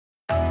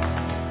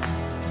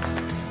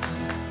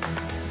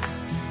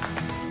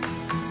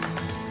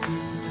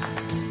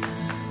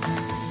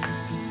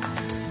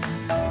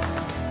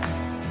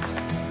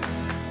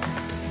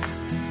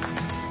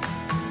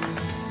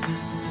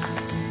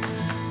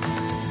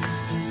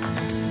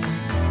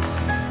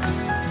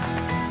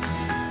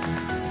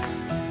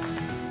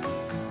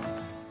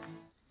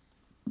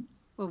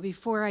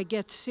Before I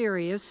get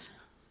serious,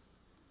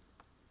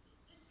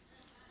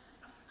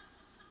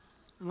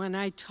 when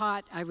I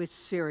taught, I was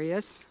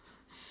serious.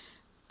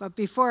 But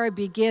before I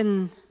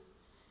begin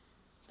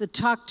the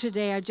talk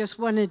today, I just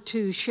wanted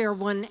to share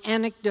one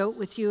anecdote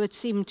with you. It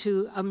seemed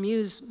to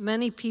amuse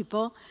many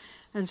people,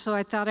 and so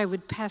I thought I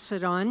would pass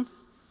it on.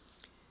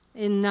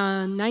 In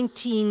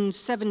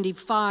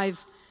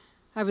 1975,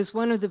 I was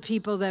one of the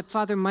people that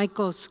Father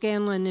Michael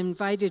Scanlon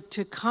invited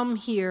to come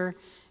here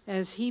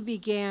as he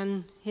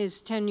began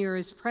his tenure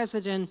as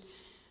president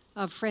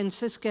of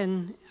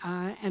Franciscan,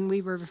 and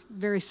we were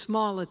very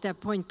small at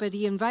that point, but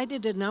he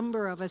invited a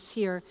number of us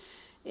here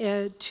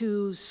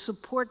to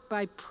support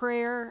by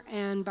prayer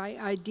and by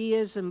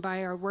ideas and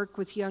by our work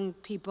with young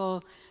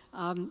people,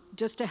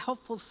 just a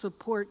helpful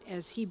support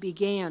as he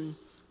began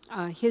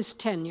his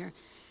tenure.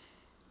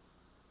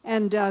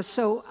 And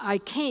so I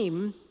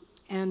came,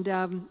 and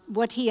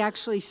what he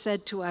actually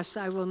said to us,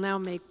 I will now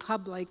make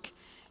public.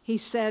 He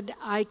said,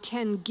 I'll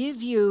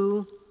give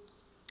you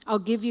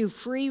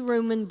free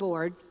room and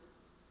board.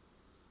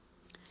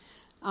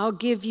 I'll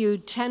give you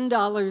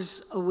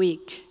 $10 a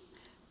week.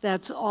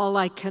 That's all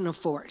I can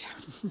afford.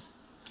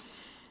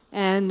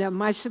 And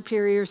my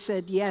superior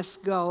said, yes,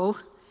 go.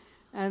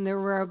 And there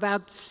were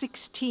about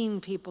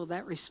 16 people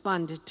that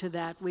responded to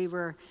that. We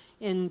were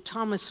in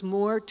Tommy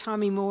Moore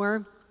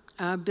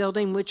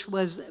building, which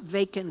was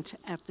vacant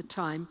at the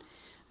time.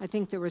 I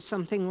think there was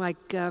something like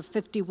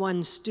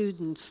 51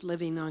 students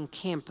living on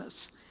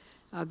campus.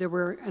 There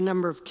were a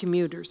number of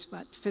commuters,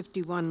 but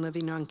 51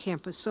 living on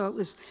campus. So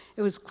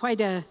it was quite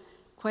a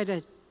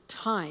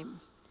time.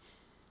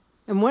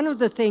 And one of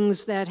the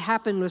things that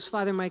happened was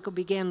Father Michael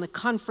began the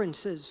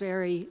conferences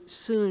very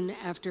soon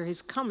after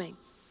his coming.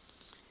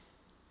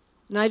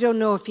 And I don't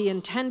know if he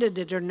intended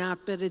it or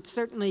not, but it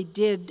certainly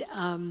did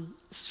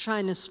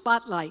shine a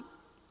spotlight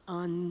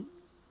on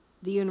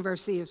the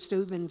University of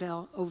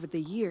Steubenville over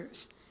the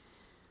years.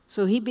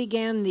 So he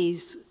began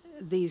these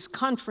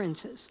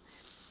conferences.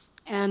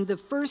 And the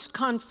first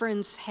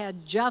conference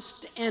had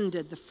just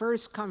ended. The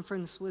first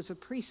conference was a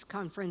priest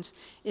conference.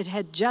 It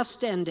had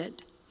just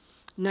ended,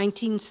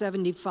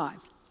 1975.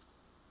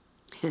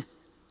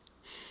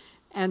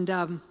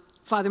 And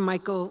Father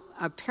Michael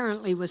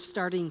apparently was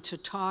starting to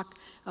talk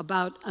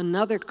about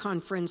another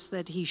conference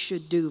that he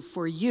should do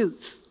for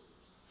youth.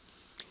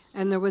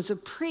 And there was a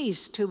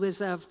priest who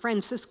was a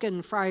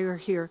Franciscan friar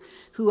here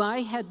who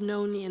I had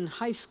known in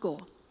high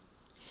school.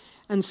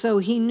 And so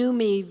he knew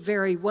me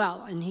very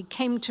well. And he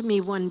came to me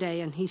one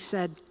day and he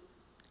said,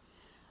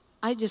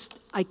 I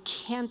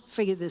can't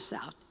figure this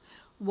out.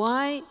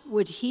 Why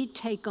would he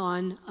take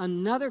on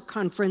another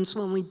conference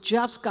when we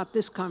just got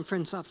this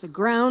conference off the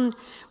ground?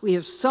 We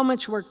have so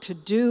much work to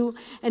do.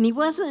 And it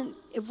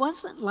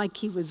wasn't like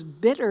he was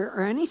bitter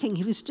or anything.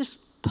 He was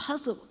just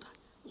puzzled.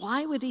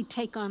 Why would he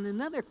take on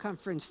another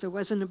conference? There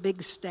wasn't a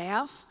big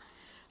staff.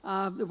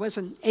 There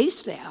wasn't a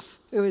staff.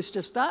 It was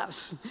just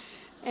us.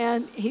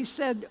 And he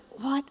said,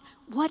 what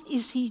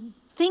is he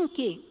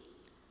thinking?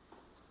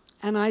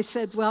 And I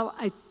said, well,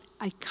 I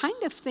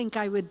kind of think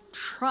I would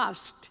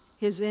trust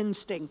his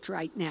instinct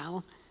right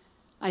now.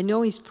 I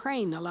know he's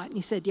praying a lot. And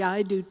he said, yeah,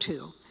 I do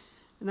too.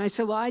 And I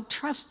said, well, I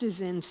trust his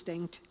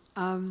instinct.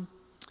 And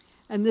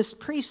this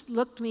priest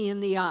looked me in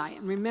the eye.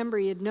 And remember,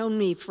 he had known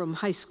me from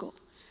high school.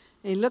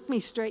 And he looked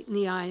me straight in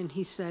the eye and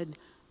he said,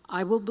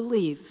 I will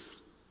believe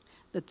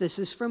that this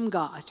is from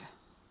God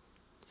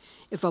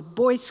if a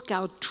Boy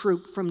Scout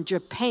troop from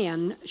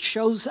Japan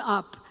shows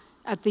up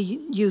at the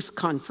youth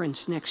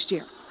conference next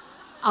year.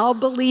 I'll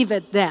believe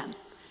it then.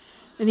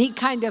 And he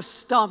kind of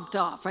stomped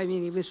off. I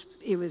mean, he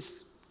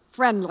was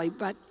friendly,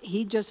 but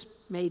he just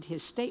made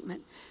his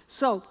statement.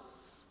 So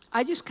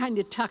I just kind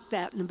of tucked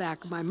that in the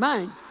back of my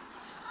mind.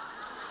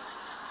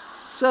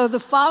 So the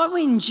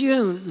following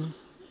June,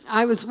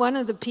 I was one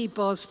of the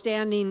people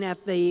standing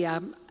at the,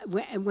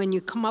 when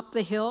you come up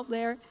the hill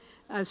there,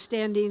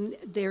 standing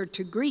there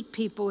to greet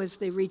people as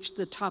they reached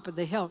the top of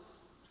the hill.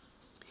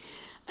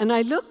 And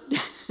I looked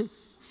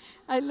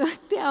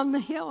down the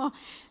hill,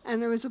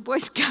 and there was a Boy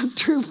Scout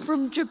troop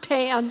from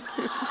Japan.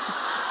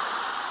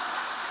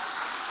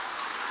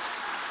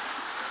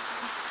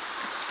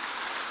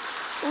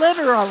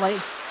 Literally.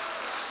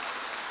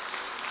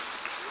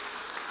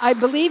 I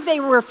believe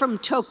they were from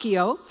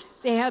Tokyo.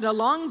 They had a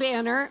long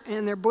banner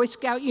and their Boy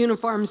Scout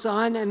uniforms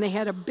on, and they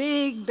had a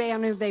big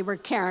banner they were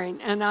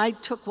carrying. And I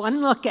took one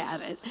look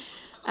at it,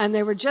 and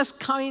they were just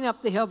coming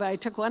up the hill, but I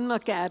took one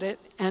look at it,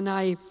 and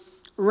I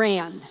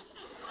ran.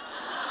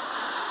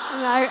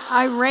 And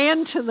I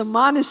ran to the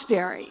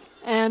monastery,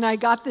 and I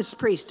got this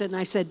priest, and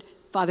I said,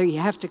 Father, you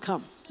have to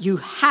come. You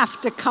have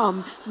to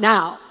come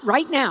now,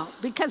 right now,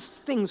 because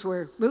things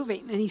were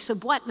moving. And he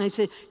said, what? And I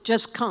said,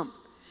 just come.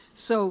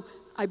 So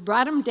I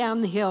brought him down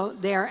the hill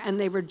there, and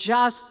they were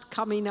just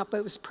coming up.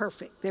 It was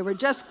perfect. They were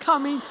just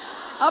coming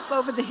up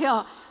over the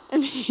hill.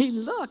 And he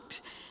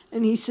looked,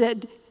 and he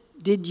said,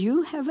 did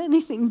you have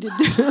anything to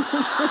do?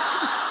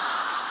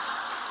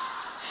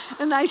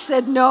 And I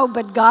said, no,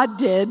 but God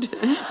did.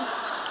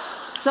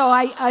 So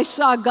I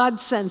saw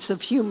God's sense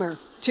of humor,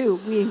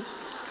 too.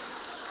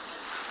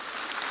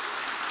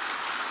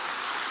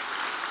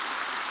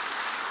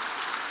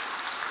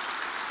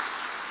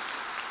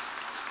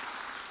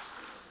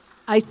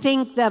 I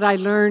think that I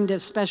learned,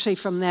 especially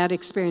from that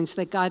experience,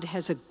 that God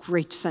has a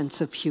great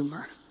sense of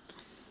humor.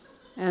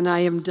 And I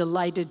am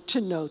delighted to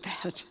know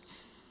that.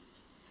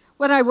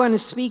 What I want to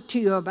speak to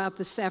you about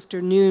this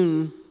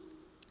afternoon,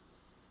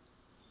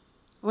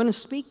 I want to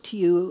speak to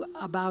you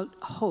about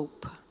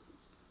hope.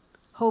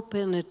 Hope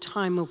in a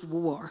time of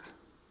war.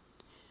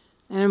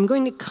 And I'm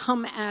going to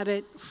come at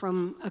it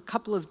from a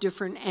couple of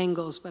different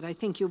angles, but I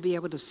think you'll be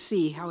able to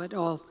see how it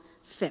all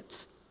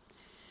fits.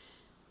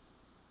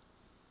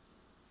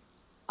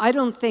 I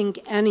don't think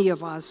any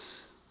of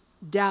us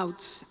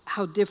doubts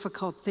how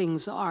difficult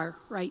things are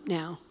right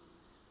now.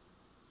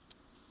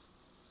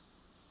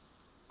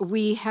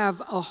 We have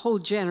a whole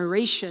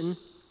generation,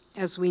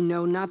 as we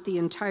know, not the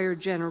entire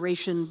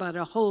generation, but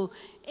a whole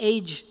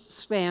age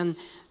span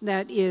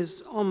that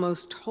is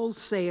almost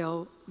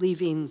wholesale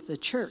leaving the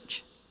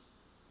church.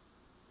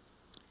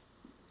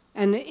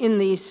 And in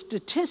the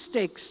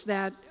statistics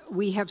that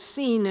we have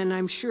seen, and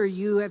I'm sure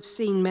you have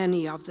seen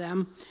many of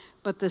them,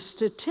 but the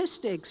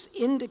statistics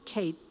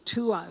indicate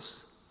to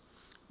us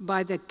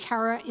by the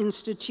Cara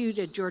Institute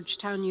at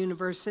Georgetown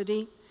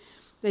University,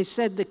 they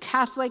said the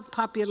Catholic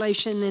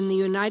population in the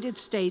United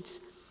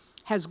States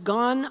has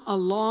gone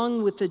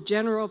along with the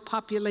general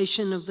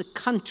population of the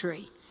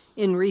country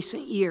in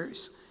recent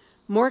years.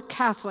 More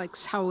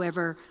Catholics,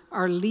 however,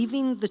 are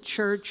leaving the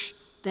church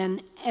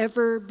than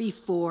ever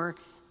before,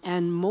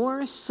 and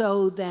more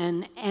so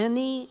than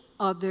any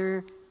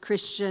other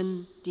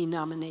Christian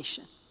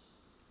denomination.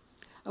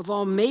 Of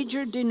all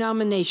major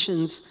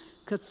denominations,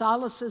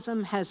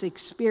 Catholicism has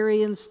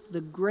experienced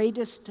the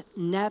greatest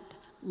net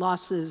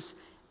losses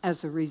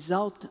as a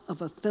result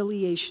of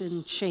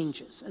affiliation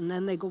changes. And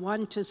then they go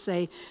on to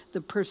say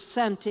the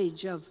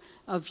percentage of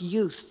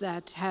youth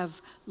that have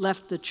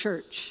left the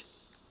church.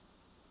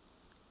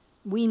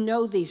 We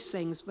know these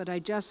things, but I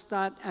just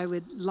thought I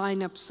would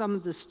line up some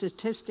of the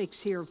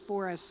statistics here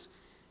for us,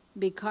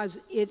 because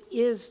it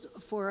is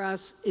for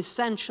us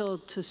essential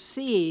to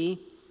see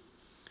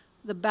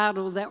the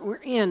battle that we're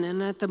in.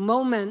 And at the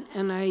moment,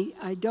 and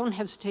I don't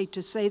hesitate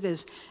to say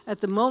this, at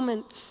the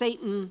moment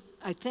Satan,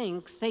 I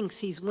think, thinks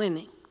he's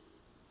winning.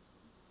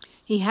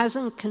 He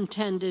hasn't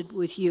contended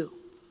with you.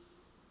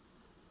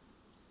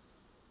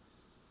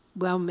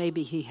 Well,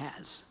 maybe he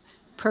has,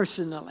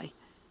 personally.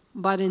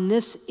 But in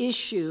this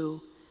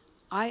issue,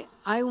 I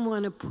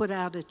want to put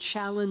out a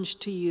challenge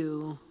to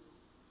you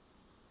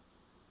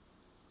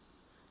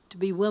to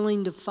be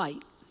willing to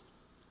fight.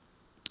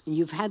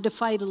 You've had to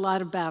fight a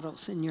lot of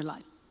battles in your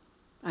life,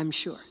 I'm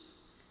sure.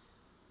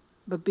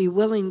 But be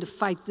willing to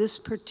fight this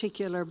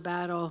particular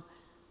battle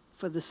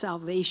for the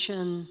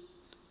salvation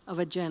of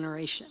a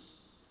generation.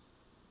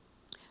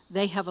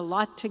 They have a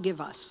lot to give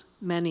us,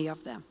 many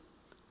of them,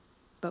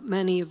 but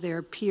many of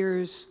their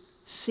peers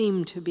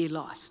seem to be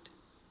lost.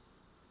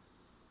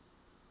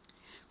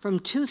 From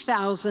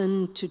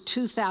 2000 to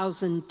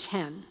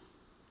 2010,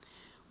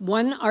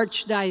 one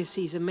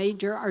archdiocese, a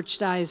major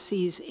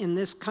archdiocese in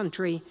this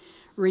country,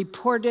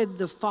 reported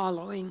the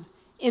following: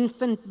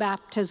 infant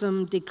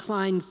baptism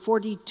declined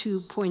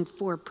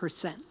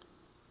 42.4%.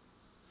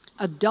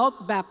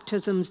 Adult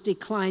baptisms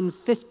declined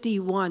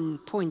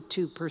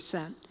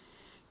 51.2%.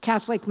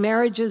 Catholic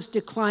marriages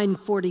declined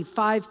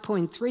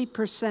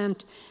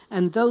 45.3%,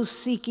 and those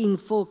seeking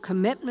full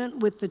commitment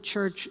with the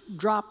church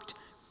dropped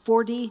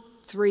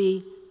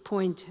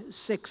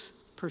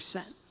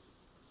 43.6%.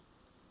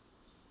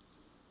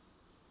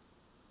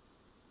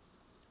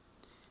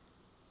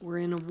 We're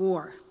in a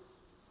war.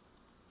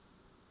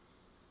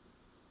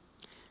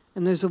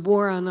 And there's a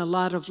war on a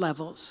lot of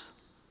levels.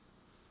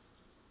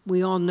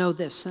 We all know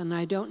this, and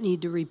I don't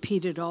need to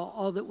repeat it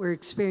all that we're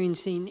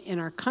experiencing in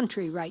our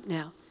country right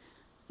now.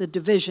 The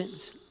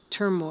divisions,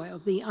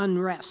 turmoil, the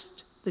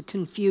unrest, the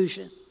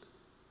confusion,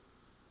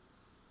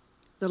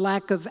 the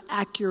lack of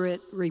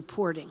accurate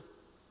reporting,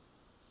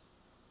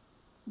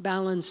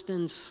 balanced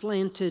and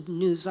slanted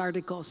news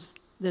articles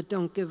that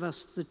don't give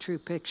us the true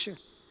picture.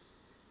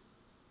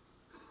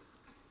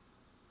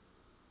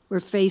 We're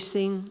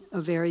facing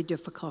a very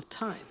difficult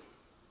time.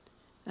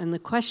 And the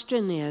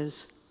question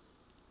is,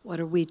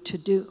 what are we to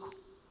do?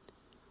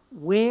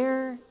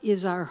 Where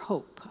is our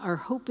hope? Our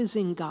hope is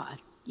in God,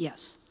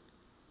 yes,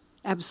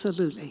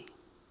 absolutely.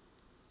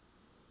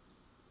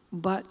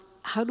 But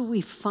how do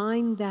we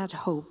find that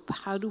hope?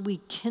 How do we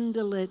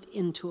kindle it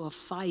into a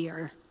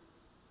fire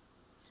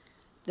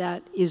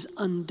that is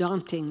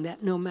undaunting,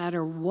 that no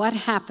matter what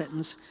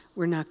happens,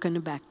 we're not going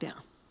to back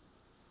down?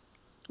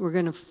 We're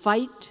going to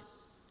fight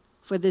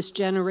for this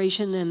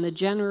generation and the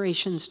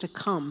generations to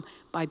come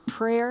by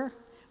prayer,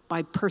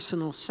 by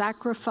personal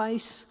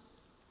sacrifice,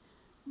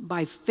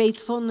 by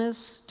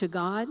faithfulness to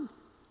God,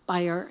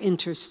 by our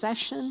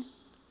intercession.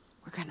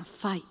 We're going to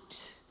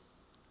fight.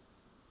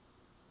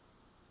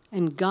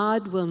 And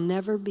God will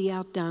never be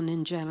outdone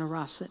in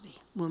generosity.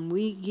 When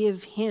we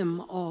give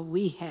him all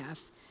we have,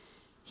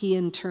 he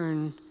in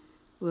turn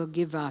will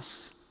give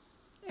us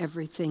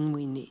everything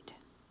we need.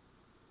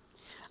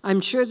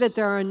 I'm sure that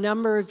there are a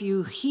number of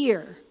you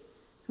here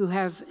who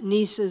have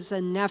nieces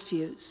and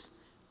nephews,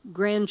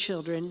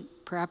 grandchildren,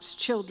 perhaps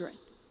children,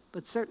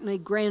 but certainly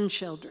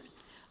grandchildren,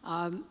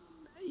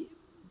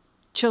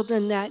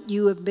 children that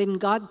you have been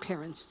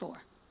godparents for.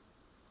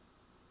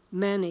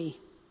 Many,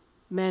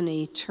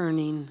 many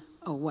turning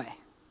away.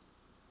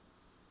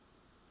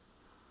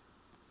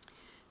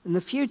 And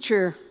the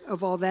future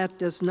of all that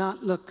does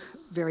not look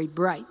very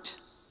bright.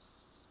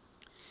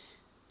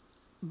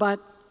 But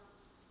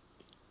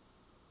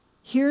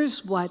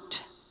here's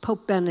what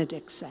Pope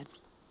Benedict said.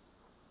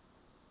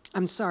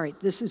 I'm sorry,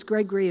 this is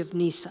Gregory of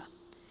Nyssa.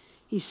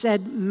 He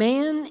said,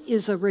 man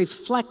is a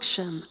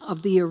reflection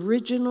of the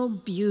original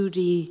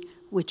beauty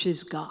which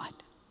is God.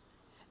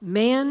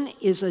 Man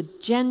is a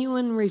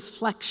genuine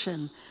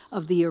reflection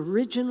of the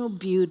original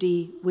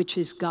beauty which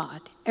is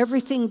God.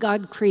 Everything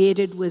God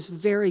created was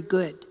very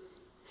good.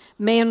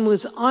 Man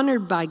was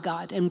honored by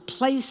God and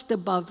placed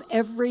above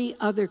every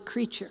other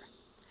creature.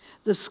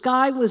 The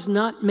sky was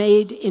not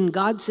made in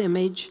God's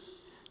image,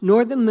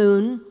 nor the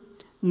moon,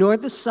 nor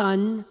the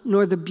sun,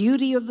 nor the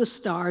beauty of the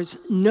stars,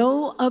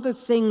 no other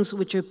things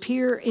which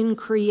appear in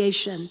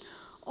creation,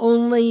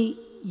 only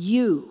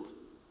you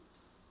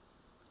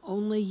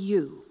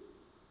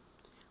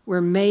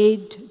were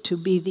made to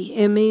be the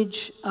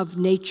image of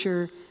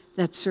nature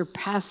that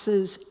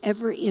surpasses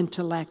every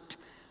intellect,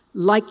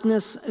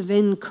 likeness of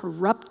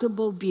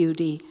incorruptible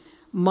beauty,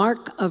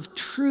 mark of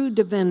true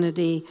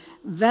divinity,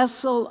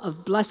 vessel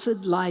of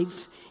blessed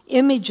life,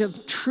 image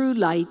of true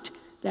light,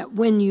 that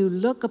when you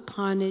look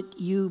upon it,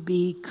 you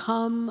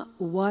become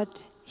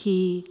what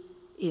he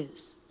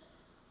is.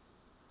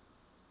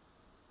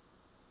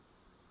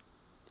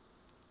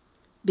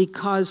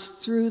 Because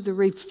through the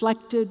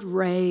reflected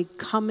ray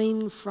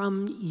coming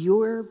from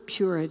your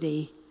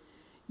purity,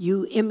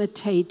 you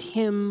imitate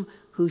him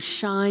who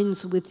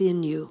shines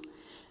within you.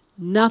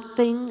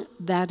 Nothing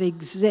that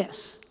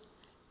exists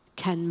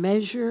can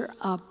measure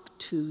up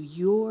to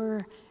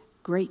your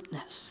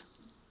greatness.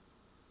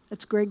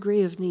 That's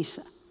Gregory of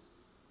Nyssa.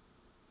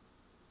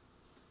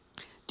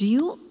 Do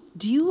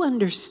you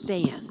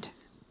understand,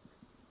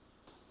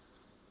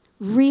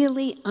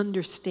 really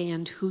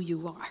understand who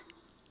you are?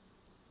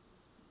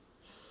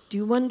 Do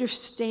you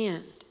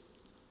understand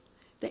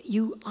that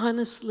you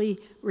honestly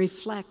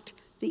reflect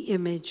the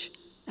image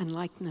and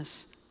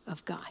likeness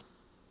of God?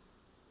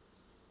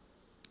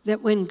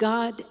 That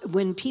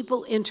when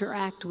people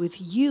interact with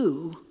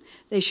you,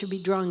 they should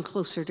be drawn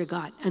closer to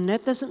God. And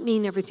that doesn't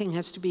mean everything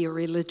has to be a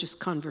religious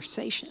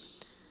conversation.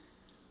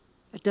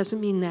 It doesn't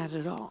mean that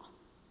at all.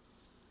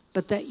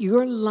 But that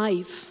your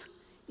life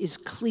is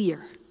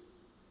clear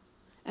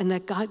and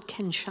that God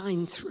can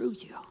shine through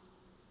you.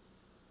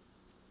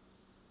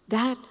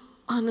 That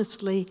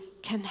honestly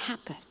can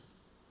happen.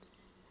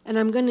 And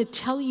I'm going to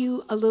tell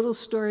you a little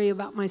story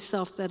about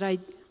myself that I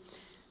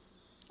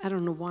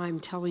don't know why I'm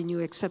telling you,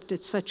 except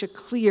it's such a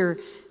clear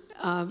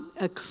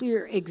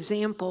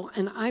example.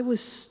 And I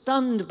was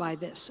stunned by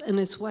this, and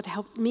it's what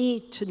helped me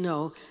to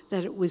know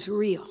that it was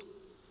real.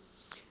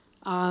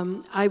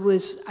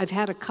 I've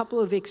had a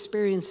couple of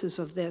experiences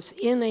of this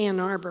in Ann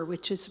Arbor,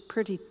 which is a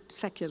pretty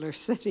secular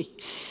city.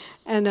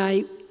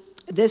 And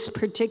this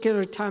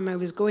particular time I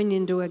was going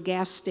into a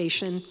gas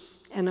station,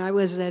 and I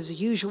was, as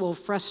usual,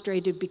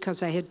 frustrated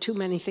because I had too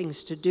many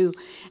things to do,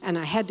 and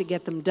I had to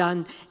get them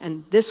done,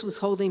 and this was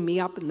holding me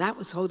up, and that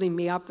was holding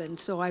me up, and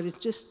so I was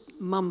just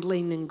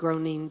mumbling and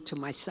groaning to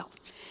myself.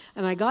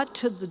 And I got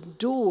to the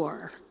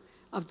door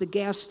of the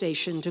gas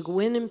station to go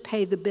in and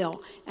pay the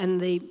bill,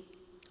 and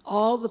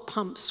all the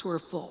pumps were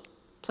full,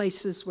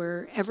 places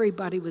where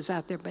everybody was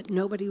out there, but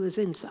nobody was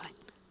inside.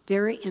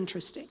 Very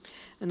interesting.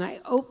 And I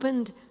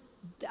opened,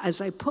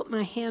 as I put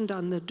my hand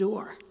on the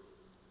door,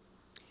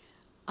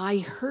 I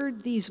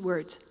heard these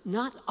words,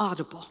 not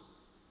audible,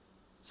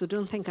 so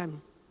don't think I'm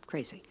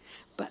crazy,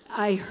 but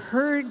I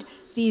heard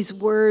these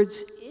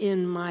words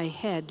in my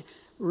head,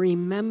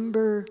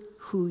 remember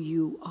who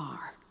you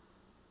are.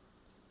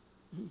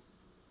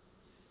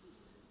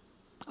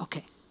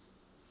 Okay.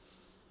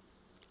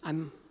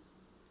 I'm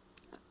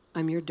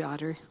your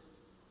daughter.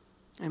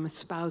 I'm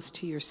espoused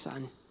to your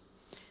son.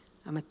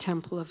 I'm a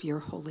temple of your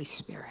Holy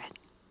Spirit.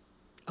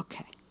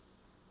 Okay,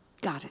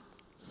 got it.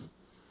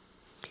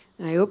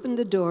 And I opened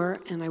the door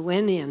and I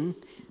went in,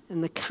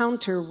 and the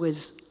counter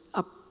was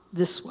up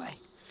this way.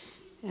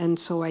 And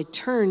so I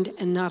turned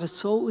and not a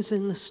soul was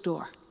in the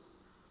store.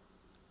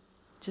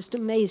 Just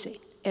amazing.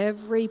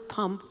 Every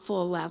pump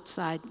full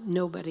outside,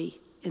 nobody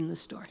in the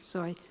store.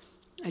 So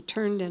I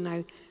turned and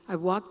I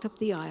walked up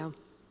the aisle.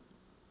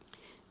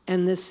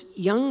 And this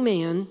young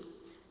man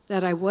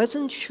that I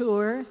wasn't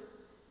sure,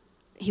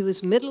 he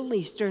was Middle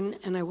Eastern,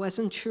 and I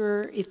wasn't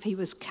sure if he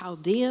was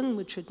Chaldean,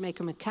 which would make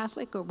him a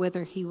Catholic, or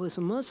whether he was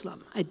a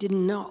Muslim. I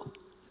didn't know.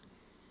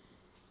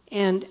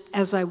 And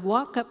as I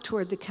walk up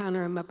toward the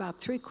counter, I'm about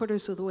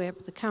 3/4 of the way up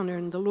the counter,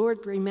 and the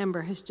Lord,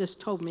 remember, has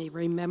just told me,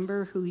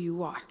 remember who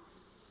you are.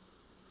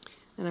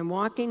 And I'm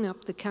walking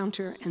up the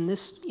counter, and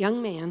this young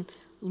man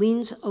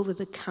leans over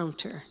the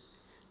counter,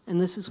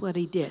 and this is what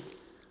he did.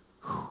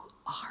 Who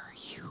are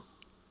you?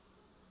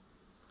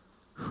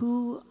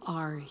 Who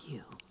are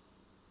you?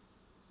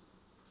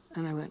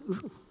 And I went,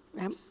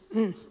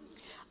 ooh.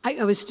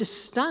 I was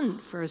just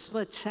stunned for a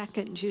split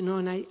second,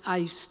 and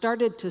I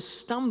started to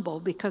stumble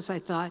because I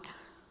thought,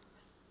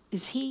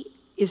 is he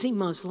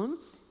Muslim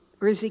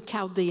or is he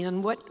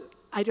Chaldean?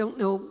 I don't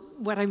know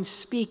what I'm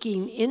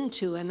speaking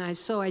into. And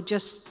so I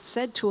just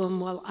said to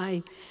him, well,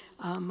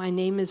 my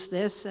name is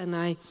this, and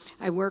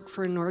I work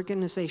for an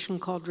organization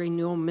called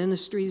Renewal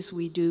Ministries.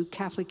 We do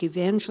Catholic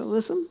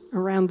evangelism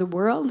around the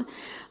world.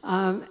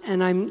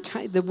 And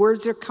the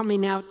words are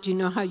coming out. You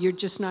know how you're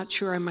just not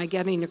sure, am I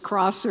getting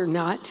across or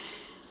not?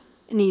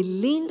 And he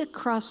leaned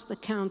across the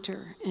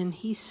counter and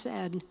he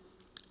said,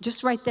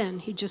 just right then,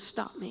 he just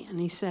stopped me and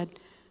he said,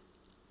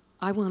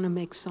 I want to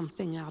make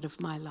something out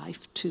of my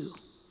life too.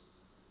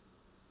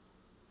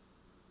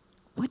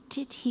 What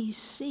did he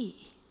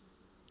see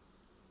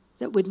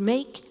that would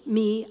make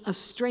me, a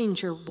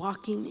stranger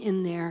walking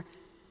in there,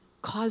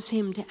 cause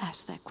him to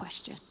ask that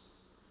question?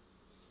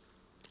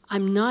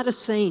 I'm not a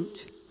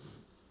saint.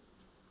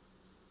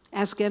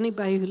 Ask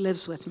anybody who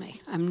lives with me.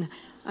 I'm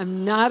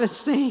not a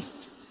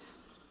saint.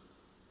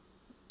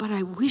 But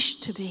I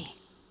wish to be.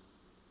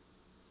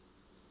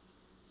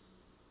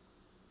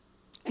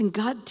 And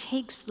God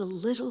takes the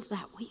little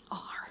that we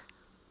are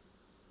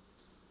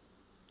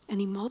and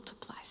he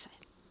multiplies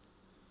it.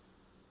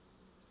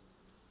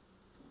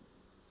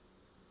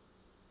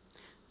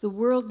 The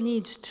world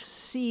needs to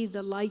see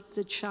the light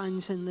that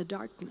shines in the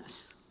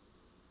darkness.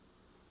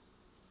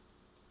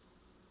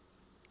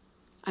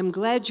 I'm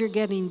glad you're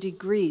getting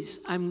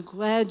degrees. I'm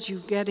glad you're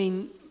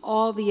getting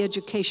all the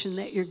education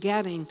that you're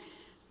getting.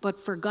 But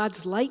for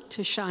God's light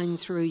to shine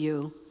through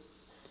you,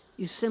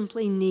 you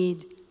simply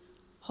need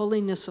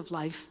holiness of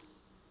life,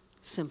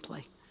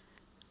 simply.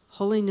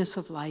 Holiness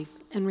of life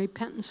and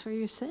repentance for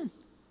your sin.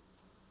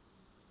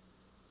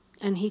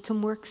 And he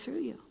can work through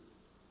you.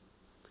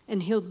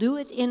 And he'll do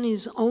it in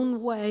his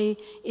own way,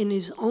 in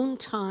his own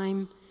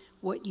time.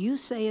 What you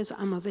say is,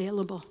 I'm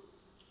available.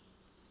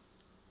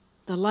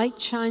 The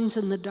light shines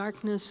in the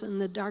darkness,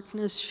 and the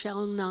darkness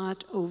shall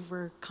not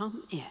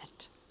overcome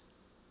it.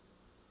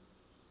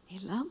 He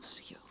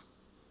loves you.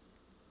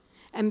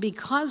 And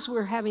because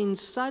we're having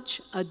such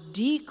a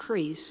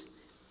decrease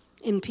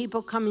in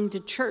people coming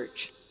to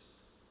church,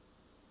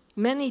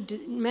 many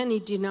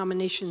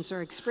denominations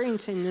are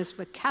experiencing this,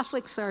 but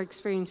Catholics are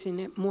experiencing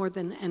it more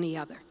than any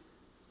other.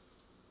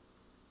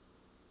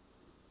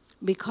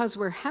 Because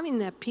we're having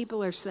that,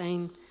 people are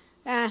saying,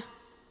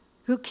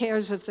 who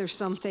cares if there's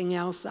something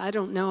else? I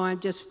don't know, I'm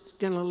just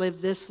going to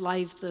live this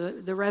life.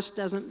 The rest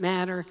doesn't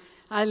matter.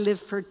 I live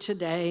for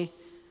today.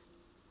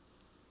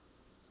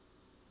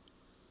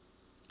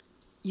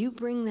 You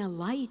bring the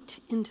light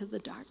into the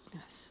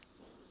darkness.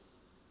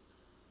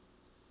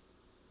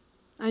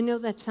 I know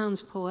that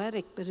sounds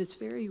poetic, but it's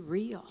very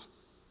real.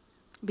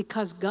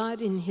 Because God,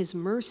 in his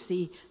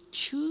mercy,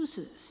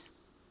 chooses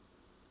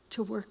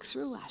to work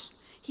through us.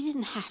 He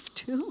didn't have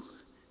to.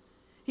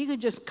 He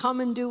could just come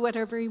and do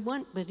whatever he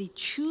wants, but he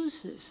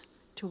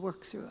chooses to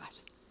work through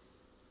us.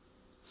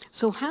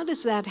 So how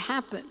does that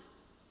happen?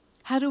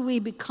 How do we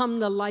become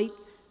the light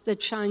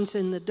that shines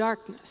in the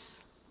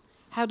darkness?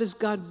 How does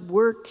God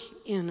work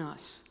in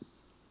us?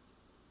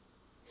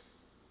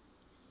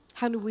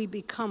 How do we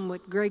become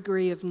what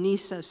Gregory of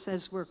Nyssa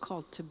says we're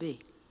called to be?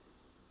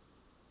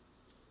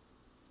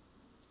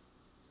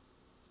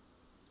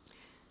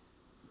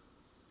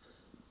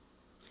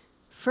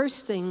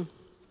 First thing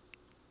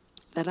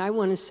that I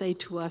want to say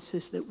to us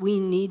is that we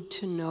need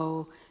to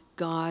know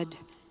God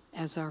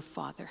as our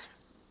Father.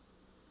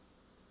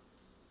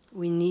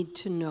 We need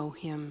to know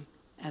him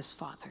as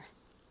Father.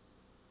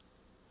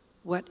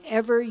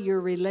 Whatever your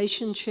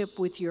relationship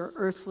with your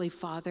earthly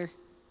father,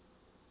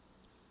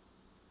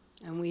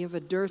 and we have a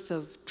dearth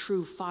of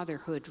true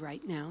fatherhood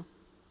right now,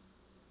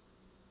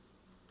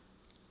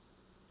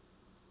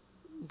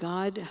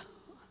 God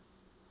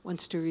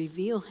wants to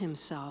reveal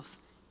himself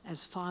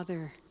as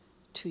Father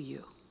to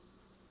you.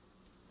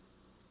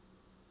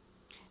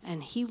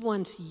 And he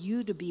wants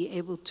you to be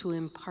able to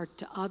impart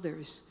to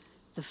others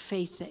the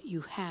faith that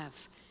you have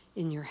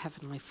in your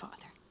Heavenly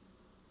Father.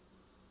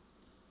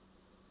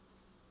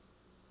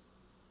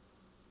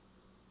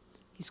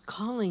 He's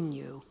calling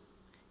you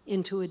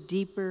into a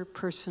deeper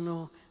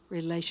personal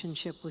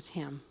relationship with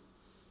him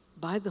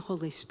by the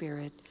Holy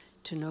Spirit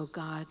to know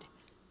God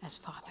as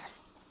Father.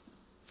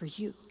 For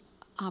you,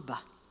 Abba,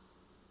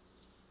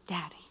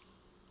 Daddy.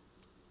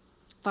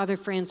 Father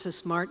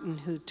Francis Martin,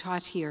 who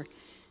taught here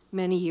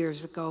many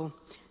years ago,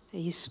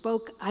 he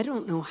spoke, I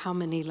don't know how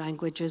many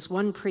languages.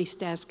 One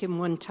priest asked him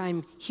one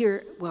time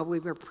here while we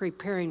were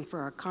preparing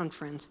for our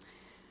conference,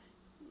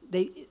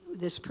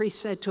 this priest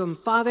said to him,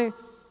 Father,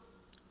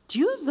 do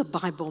you have the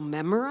Bible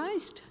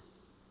memorized?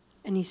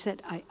 And he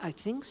said, I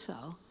think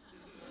so.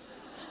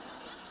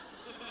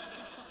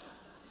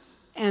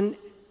 And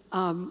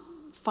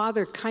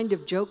Father, kind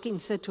of joking,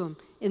 said to him,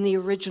 in the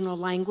original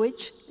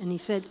language? And he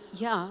said,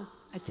 yeah,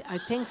 I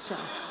think so.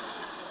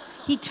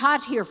 He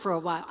taught here for a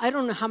while. I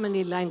don't know how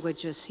many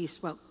languages he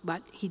spoke,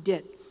 but he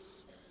did.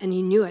 And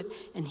he knew it.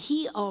 And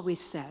he always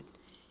said,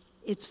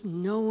 it's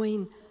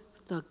knowing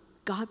the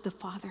God the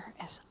Father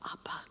as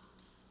Abba.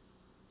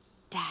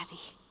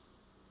 Daddy,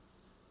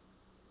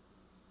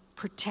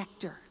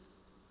 protector,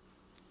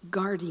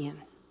 guardian,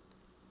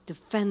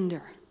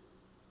 defender.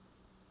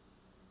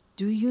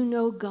 Do you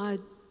know God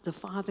the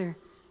Father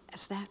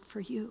as that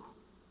for you?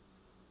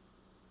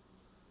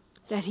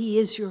 That he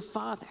is your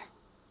Father,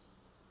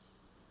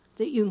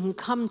 that you can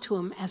come to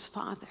him as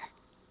Father.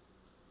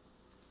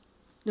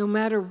 No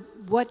matter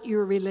what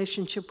your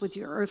relationship with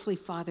your earthly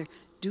father,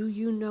 do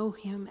you know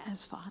him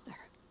as Father?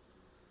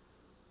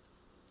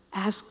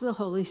 Ask the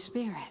Holy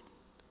Spirit,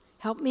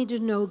 help me to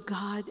know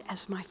God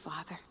as my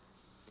Father.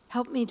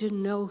 Help me to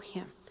know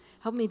him.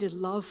 Help me to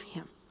love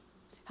him.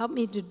 Help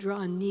me to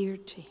draw near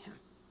to him.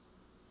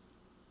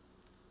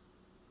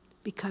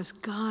 Because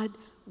God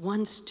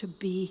wants to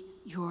be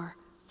your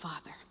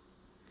Father.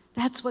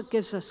 That's what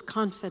gives us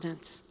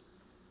confidence.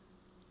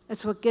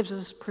 That's what gives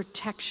us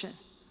protection.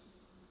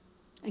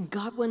 And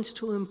God wants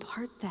to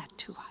impart that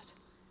to us.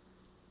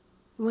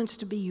 He wants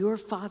to be your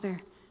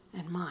Father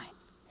and mine.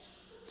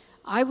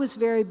 I was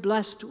very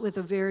blessed with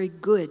a very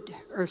good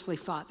earthly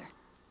father.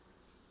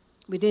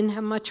 We didn't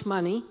have much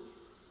money.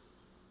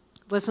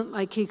 It wasn't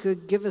like he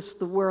could give us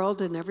the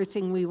world and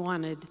everything we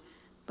wanted,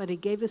 but he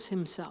gave us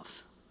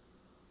himself.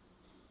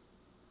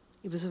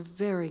 He was a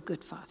very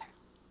good father.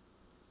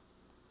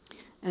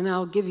 And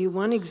I'll give you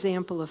one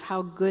example of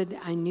how good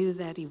I knew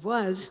that he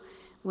was.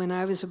 When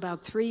I was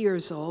about 3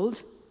 years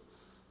old,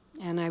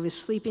 and I was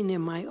sleeping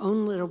in my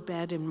own little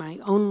bed in my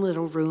own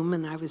little room,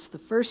 and I was the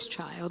first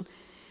child,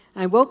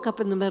 I woke up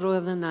in the middle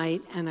of the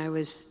night, and I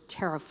was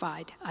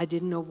terrified. I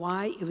didn't know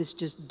why. It was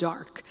just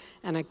dark,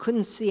 and I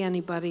couldn't see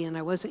anybody, and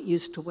I wasn't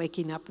used to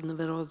waking up in the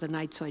middle of the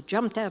night, so I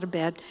jumped out of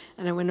bed,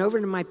 and I went over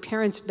to my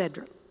parents'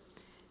 bedroom,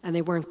 and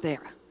they weren't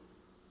there.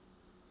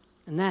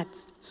 And that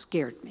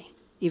scared me,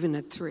 even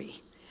at 3.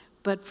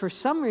 But for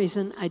some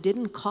reason, I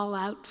didn't call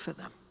out for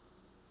them.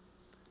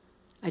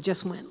 I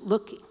just went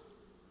looking.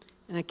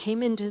 And I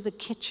came into the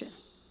kitchen.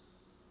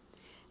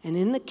 And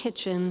in the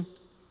kitchen,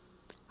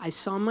 I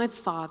saw my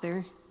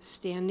father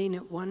standing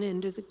at one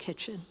end of the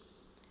kitchen.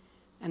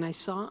 And I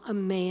saw a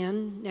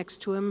man next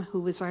to him who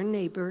was our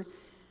neighbor,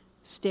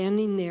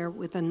 standing there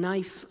with a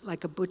knife,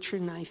 like a butcher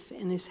knife,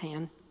 in his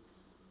hand.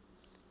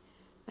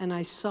 And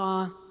I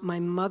saw my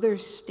mother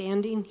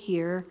standing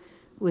here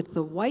with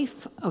the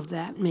wife of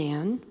that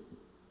man.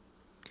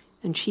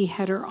 And she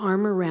had her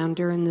arm around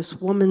her, and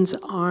this woman's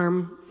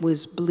arm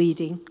was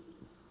bleeding.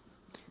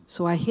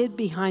 So I hid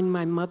behind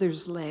my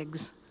mother's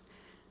legs,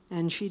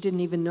 and she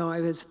didn't even know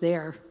I was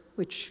there,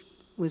 which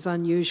was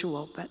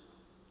unusual, but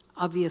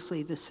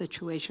obviously the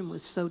situation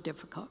was so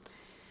difficult.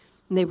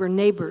 And they were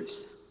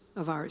neighbors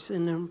of ours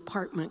in an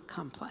apartment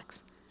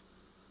complex.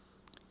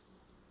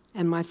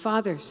 And my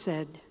father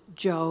said,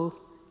 "Joe,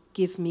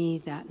 give me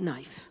that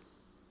knife."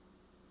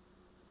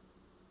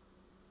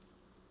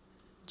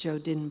 Joe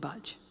didn't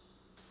budge.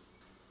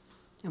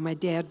 And my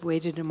dad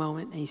waited a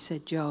moment, and he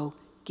said, "Joe,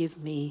 give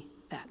me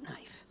that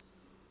knife."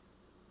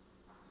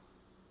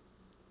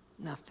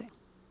 Nothing.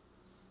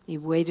 He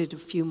waited a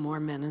few more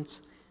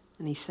minutes,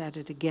 and he said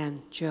it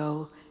again,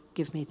 "Joe,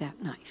 give me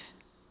that knife."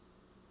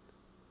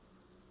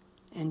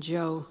 And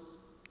Joe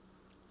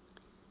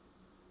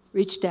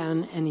reached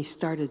down, and he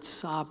started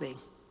sobbing.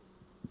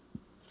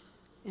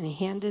 And he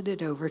handed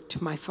it over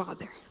to my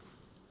father.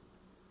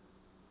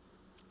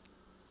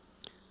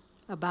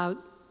 About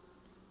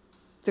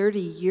 30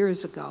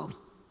 years ago,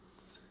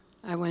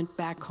 I went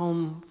back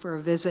home for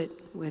a visit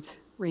with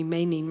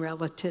remaining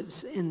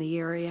relatives in the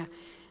area,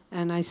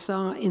 and I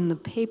saw in the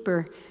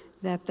paper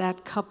that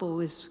that couple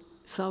was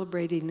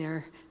celebrating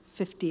their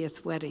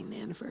 50th wedding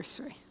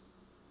anniversary.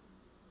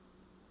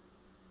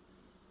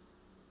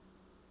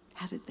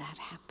 How did that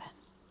happen?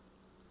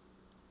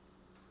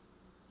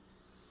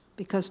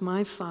 Because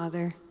my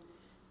father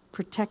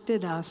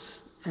protected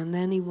us, and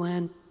then he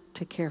went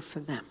to care for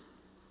them.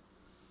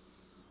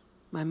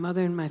 My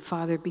mother and my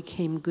father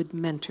became good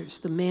mentors.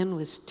 The man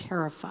was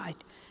terrified.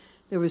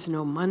 There was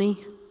no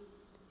money.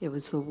 It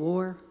was the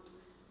war.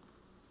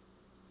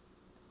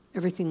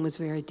 Everything was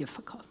very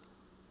difficult.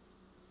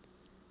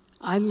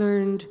 I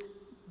learned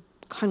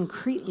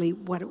concretely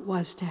what it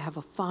was to have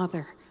a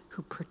father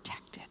who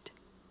protected.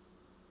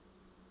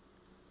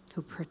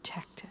 Who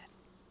protected.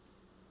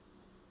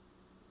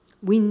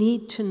 We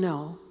need to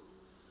know,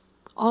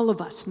 all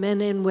of us,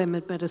 men and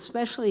women, but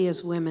especially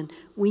as women,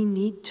 we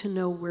need to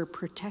know we're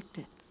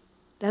protected.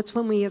 That's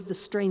when we have the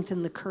strength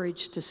and the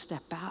courage to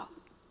step out,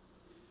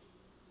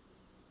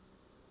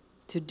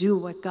 to do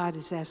what God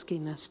is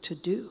asking us to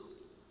do.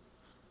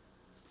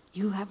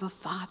 You have a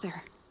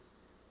father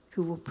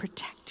who will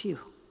protect you,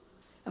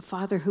 a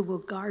father who will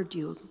guard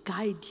you,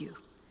 guide you.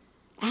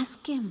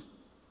 Ask him.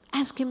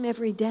 Ask him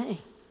every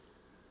day.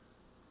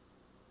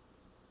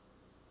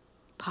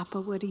 Papa,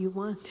 what do you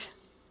want?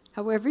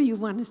 However you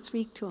want to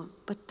speak to him,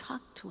 but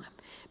talk to him.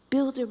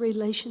 Build a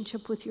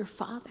relationship with your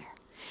father.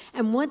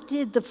 And what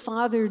did the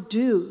Father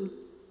do?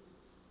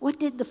 What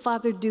did the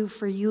Father do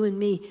for you and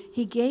me?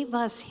 He gave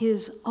us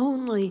his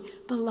only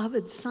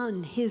beloved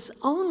Son, his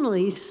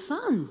only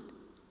Son.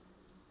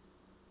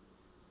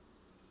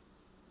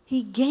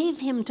 He gave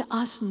him to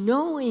us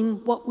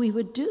knowing what we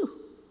would do.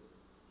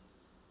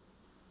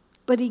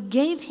 But he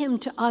gave him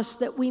to us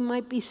that we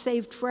might be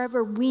saved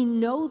forever. We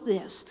know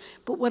this.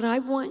 But what I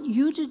want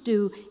you to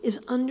do is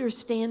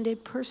understand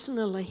it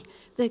personally,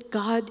 that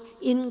God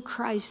in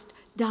Christ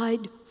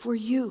died for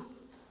you.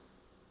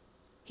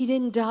 He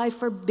didn't die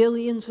for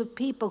billions of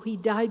people. He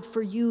died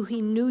for you.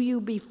 He knew you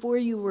before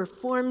you were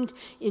formed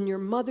in your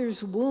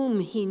mother's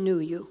womb. He knew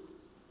you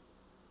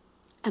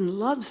and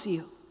loves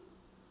you.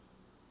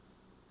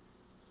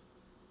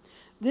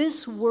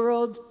 This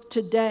world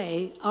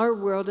today, our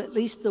world, at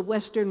least the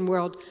Western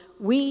world,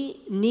 we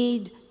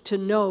need to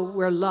know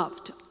we're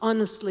loved,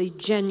 honestly,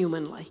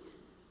 genuinely.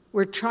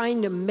 We're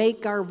trying to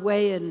make our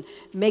way and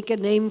make a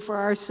name for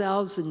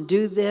ourselves and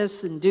do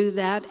this and do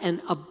that,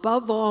 and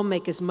above all,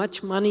 make as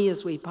much money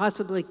as we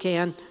possibly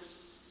can.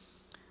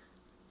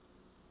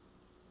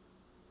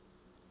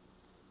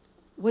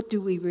 What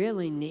do we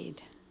really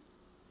need?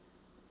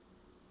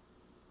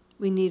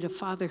 We need a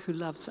Father who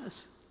loves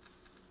us.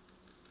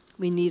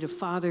 We need a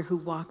Father who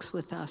walks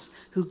with us,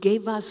 who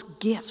gave us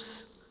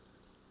gifts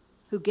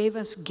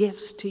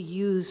to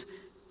use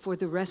for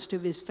the rest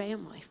of his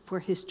family, for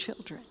his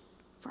children,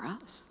 for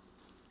us.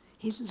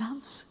 He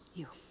loves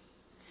you.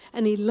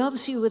 And he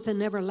loves you with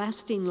an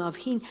everlasting love.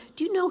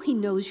 Do you know he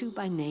knows you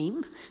by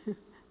name?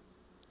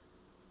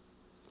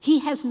 He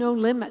has no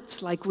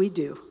limits like we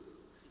do.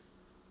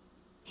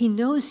 He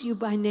knows you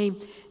by name.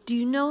 Do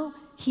you know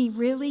he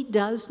really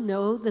does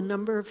know the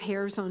number of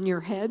hairs on your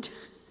head?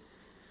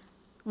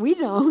 We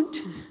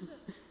don't.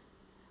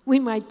 We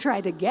might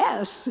try to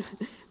guess,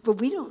 but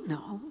we don't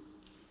know.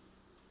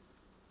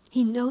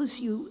 He knows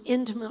you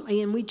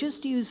intimately, and we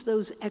just use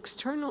those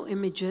external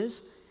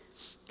images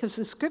because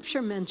the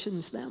scripture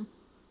mentions them.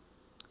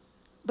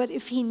 But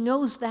if he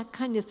knows that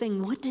kind of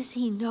thing, what does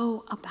he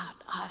know about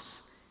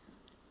us?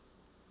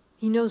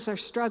 He knows our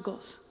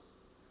struggles.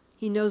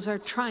 He knows our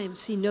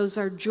triumphs. He knows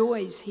our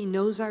joys. He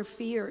knows our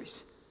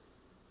fears.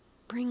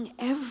 Bring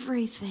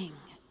everything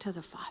to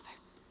the Father.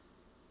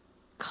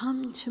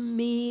 Come to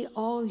me,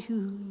 all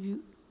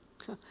you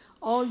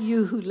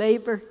who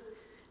labor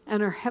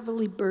and are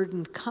heavily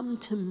burdened. Come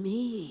to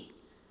me.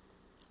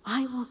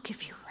 I will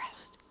give you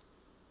rest.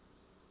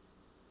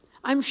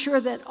 I'm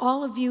sure that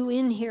all of you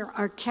in here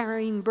are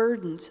carrying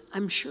burdens.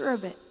 I'm sure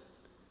of it.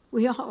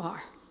 We all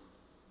are.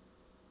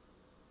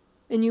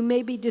 And you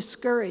may be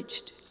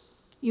discouraged.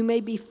 You may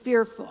be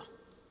fearful.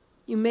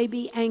 You may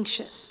be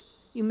anxious.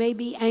 You may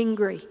be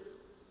angry.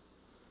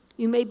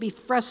 You may be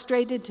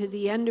frustrated to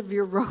the end of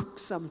your rope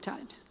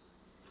sometimes.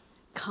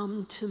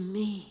 Come to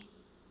me.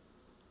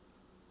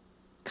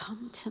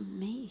 Come to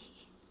me.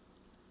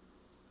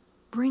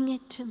 Bring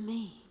it to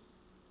me.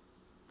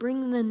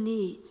 Bring the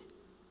need.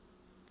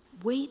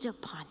 Wait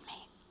upon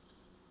me.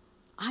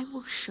 I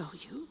will show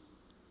you.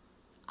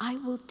 I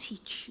will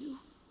teach you.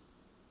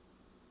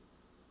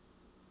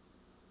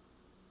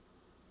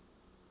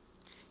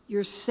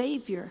 Your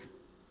Savior,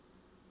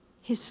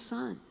 his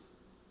Son,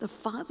 the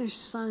Father's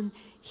Son,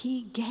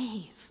 he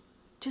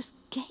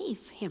just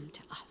gave him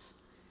to us.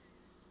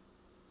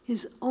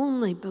 His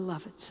only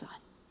beloved Son.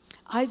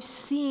 I've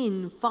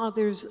seen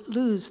fathers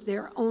lose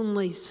their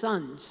only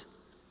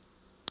sons.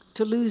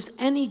 To lose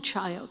any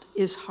child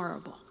is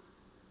horrible.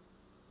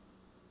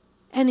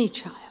 Any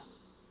child.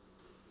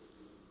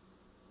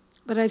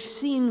 But I've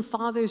seen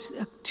fathers,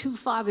 two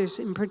fathers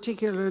in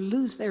particular,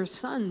 lose their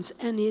sons,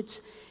 and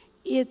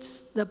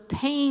the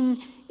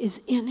pain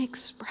is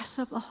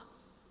inexpressible.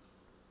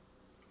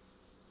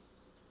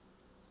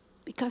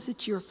 Because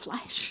it's your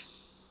flesh.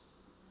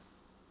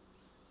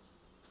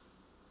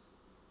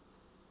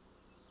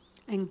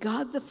 And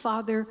God the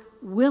Father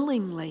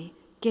willingly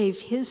gave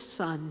his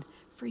Son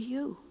for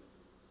you.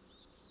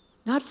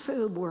 Not for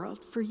the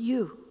world, for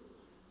you.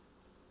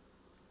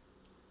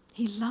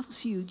 He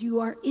loves you. You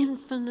are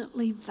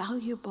infinitely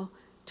valuable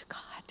to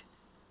God.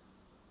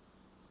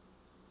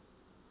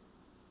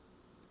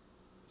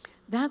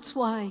 That's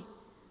why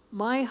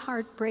my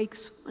heart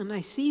breaks when I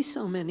see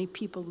so many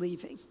people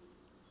leaving.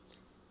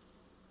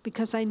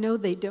 Because I know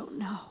they don't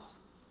know.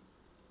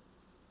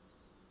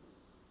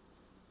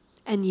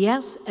 And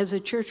yes, as a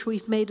church,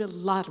 we've made a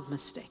lot of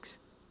mistakes.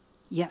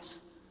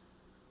 Yes,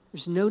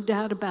 there's no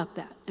doubt about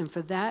that. And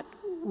for that,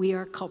 we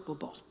are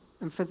culpable.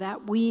 And for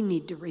that, we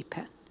need to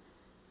repent.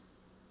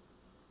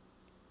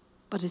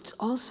 But it's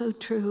also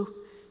true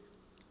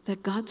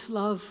that God's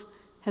love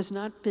has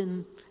not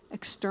been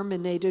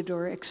exterminated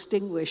or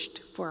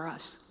extinguished for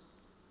us.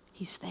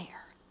 He's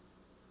there.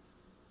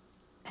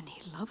 And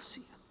he loves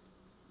you.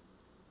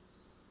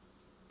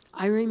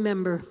 I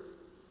remember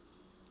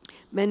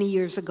many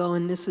years ago,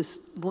 and this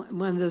is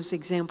one of those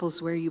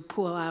examples where you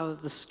pull out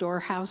of the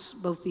storehouse,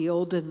 both the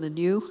old and the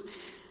new.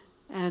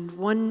 And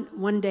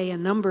one day, a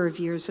number of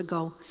years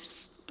ago,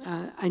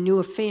 I knew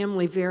a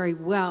family very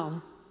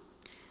well.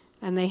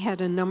 And they had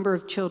a number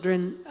of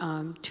children,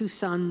 2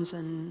 sons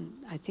and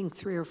I think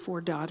 3 or 4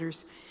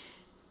 daughters.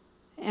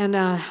 And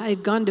I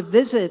had gone to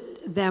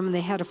visit them.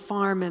 They had a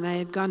farm, and I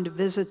had gone to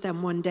visit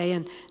them one day,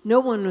 and no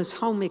one was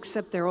home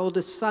except their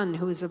oldest son,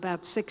 who was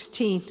about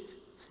 16.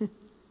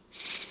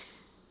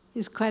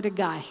 He's quite a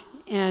guy.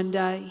 And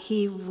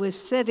he was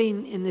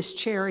sitting in this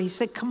chair. He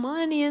said, come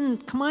on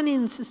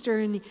in, sister.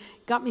 And he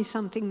got me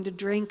something to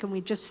drink, and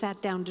we just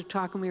sat down to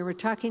talk, and we were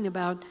talking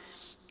about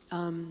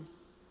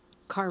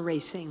car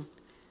racing.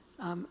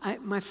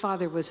 My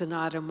father was an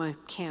auto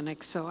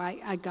mechanic, so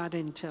I got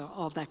into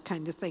all that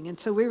kind of thing. And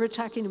so we were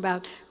talking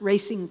about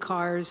racing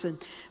cars and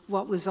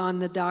what was on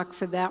the dock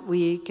for that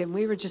week, and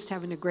we were just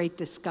having a great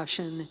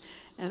discussion,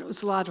 and it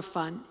was a lot of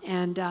fun.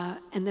 And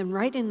then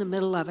right in the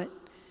middle of it,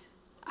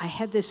 I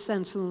had this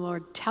sense of the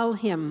Lord, tell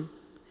him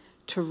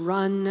to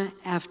run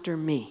after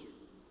me.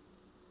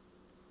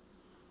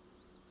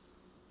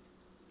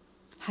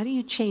 How do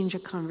you change a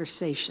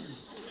conversation?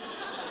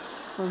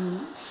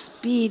 From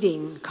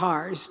speeding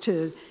cars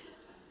to,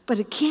 but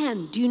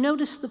again, do you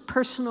notice the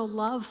personal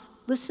love?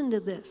 Listen to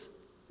this.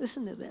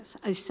 Listen to this.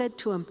 I said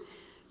to him,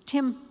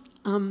 Tim,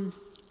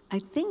 I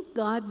think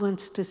God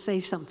wants to say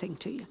something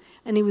to you.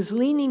 And he was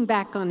leaning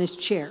back on his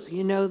chair,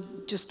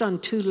 just on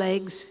two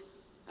legs.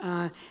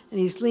 And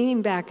he's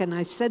leaning back, and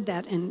I said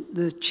that, and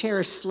the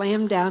chair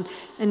slammed down.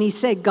 And he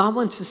said, God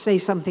wants to say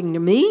something to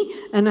me?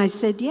 And I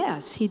said,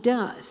 yes, he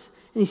does.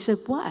 And he said,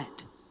 what?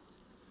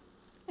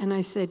 And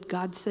I said,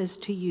 God says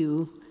to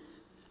you,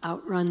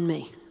 outrun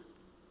me.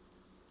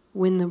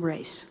 Win the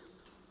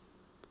race.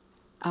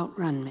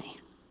 Outrun me.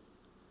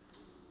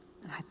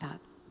 And I thought,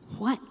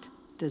 what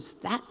does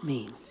that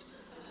mean?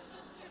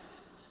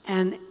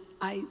 And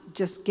I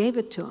just gave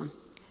it to him.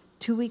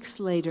 2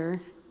 weeks later,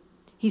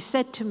 he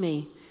said to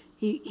me,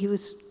 he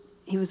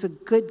was a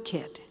good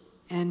kid,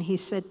 and he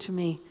said to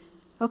me,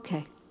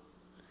 okay,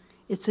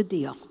 it's a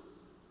deal.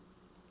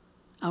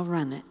 I'll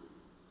run it.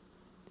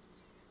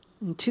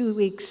 And 2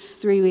 weeks,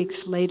 3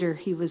 weeks later,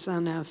 he was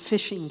on a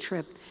fishing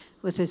trip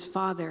with his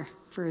father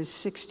for his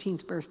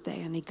 16th birthday,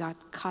 and he got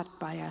caught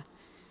by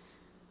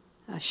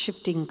a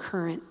shifting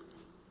current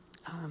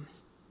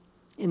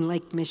in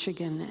Lake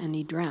Michigan, and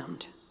he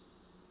drowned.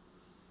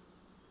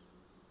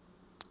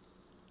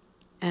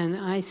 And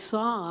I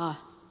saw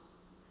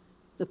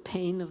the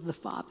pain of the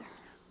father.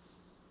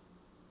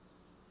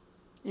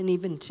 And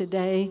even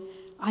today,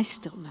 I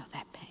still know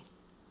that pain.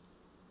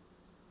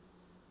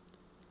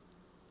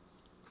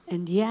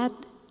 And yet,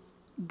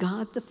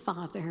 God the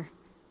Father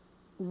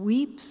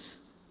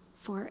weeps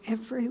for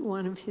every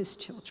one of his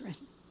children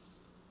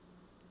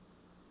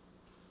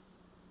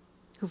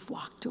who've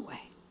walked away.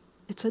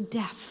 It's a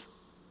death.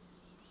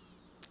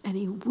 And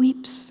he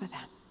weeps for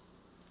them.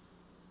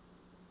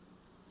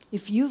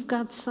 If you've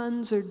got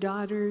sons or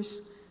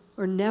daughters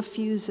or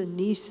nephews and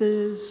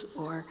nieces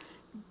or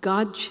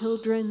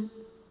godchildren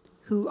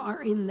who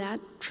are in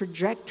that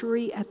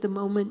trajectory at the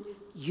moment,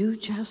 you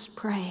just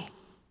pray.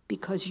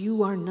 Because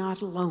you are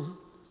not alone.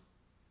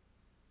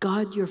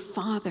 God, your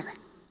Father,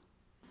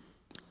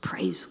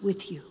 prays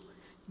with you.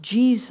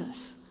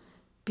 Jesus,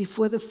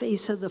 before the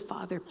face of the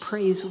Father,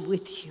 prays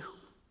with you.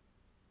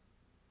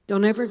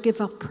 Don't ever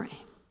give up praying.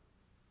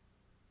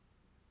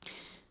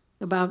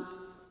 About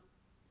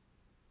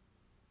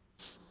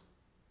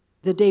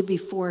the day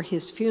before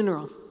his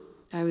funeral,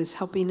 I was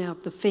helping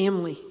out the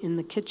family in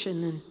the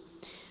kitchen and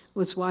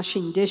was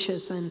washing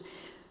dishes. And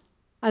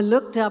I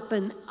looked up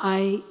and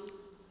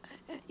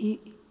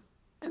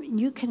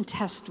you can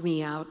test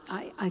me out.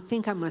 I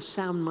think I'm a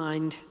sound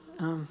mind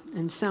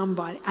and sound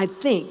body, I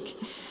think.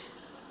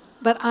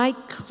 But I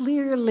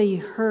clearly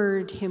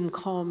heard him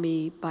call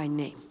me by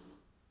name.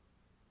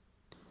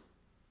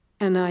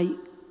 And I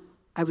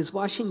was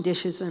washing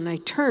dishes, and I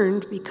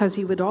turned because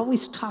he would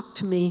always talk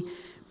to me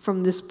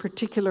from this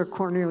particular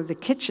corner of the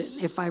kitchen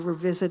if I were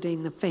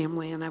visiting the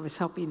family and I was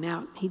helping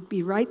out. He'd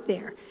be right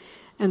there.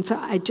 And so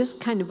I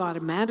just kind of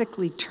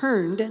automatically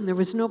turned, and there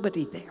was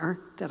nobody there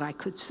that I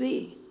could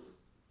see.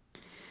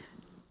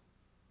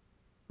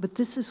 But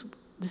this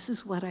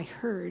is what I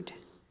heard.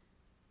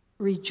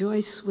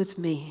 Rejoice with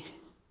me.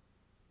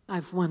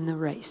 I've won the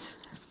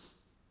race.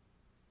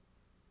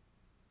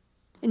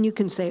 And you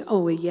can say,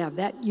 oh, well, yeah,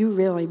 that you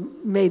really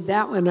made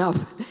that one up.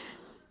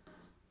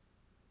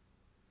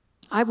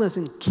 I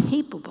wasn't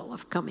capable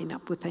of coming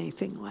up with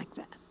anything like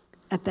that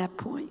at that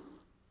point.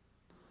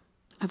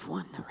 I've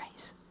won the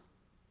race.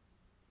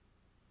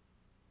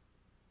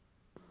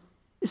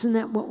 Isn't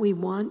that what we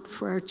want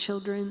for our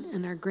children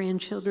and our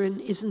grandchildren?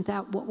 Isn't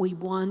that what we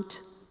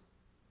want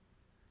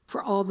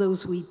for all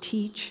those we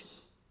teach,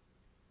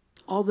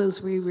 all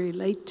those we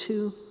relate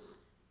to?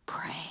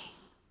 Pray,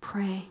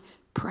 pray,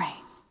 pray.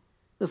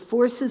 The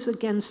forces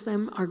against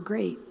them are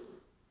great,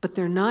 but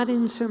they're not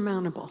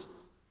insurmountable.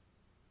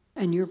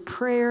 And your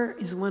prayer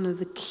is one of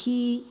the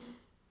key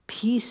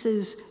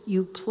pieces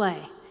you play.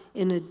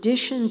 In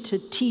addition to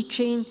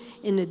teaching,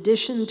 in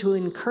addition to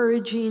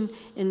encouraging,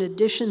 in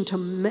addition to,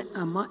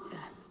 mentoring.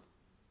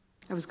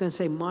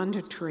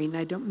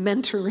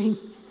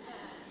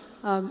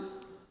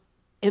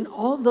 In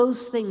all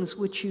those things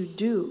which you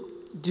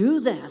do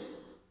them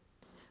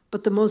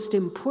But the most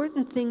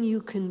important thing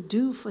you can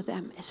do for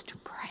them is to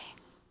pray.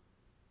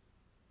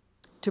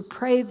 To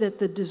pray that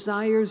the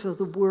desires of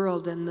the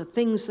world and the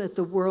things that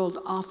the world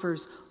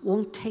offers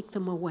won't take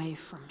them away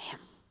from him.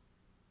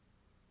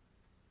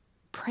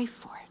 Pray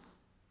for it.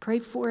 Pray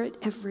for it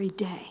every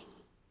day.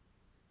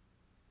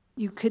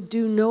 You could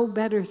do no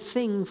better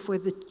thing for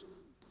the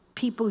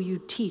people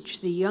you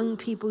teach, the young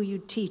people you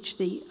teach,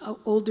 the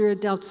older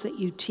adults that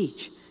you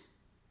teach.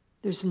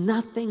 There's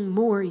nothing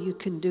more you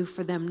can do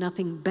for them,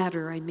 nothing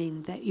better,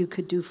 that you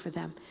could do for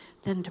them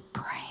than to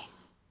pray.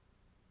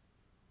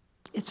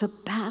 It's a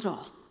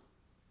battle.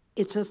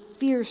 It's a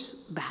fierce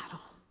battle.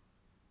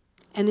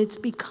 And it's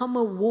become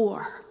a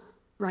war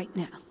right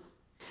now.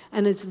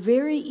 And it's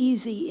very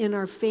easy in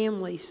our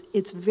families,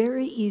 it's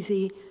very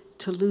easy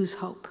to lose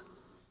hope.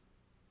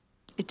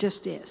 It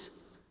just is.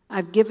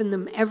 I've given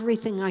them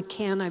everything I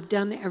can, I've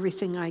done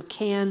everything I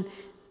can,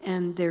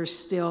 and they're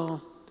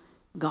still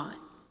gone.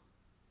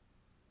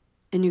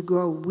 And you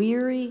grow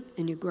weary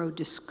and you grow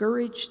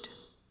discouraged.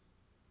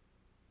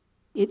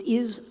 It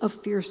is a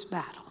fierce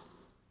battle.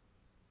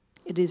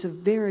 It is a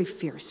very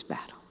fierce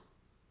battle.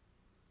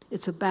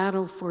 It's a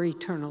battle for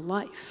eternal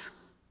life.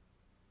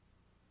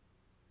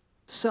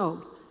 So,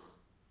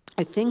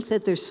 I think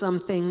that there's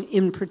something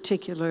in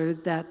particular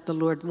that the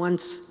Lord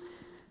wants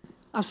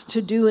us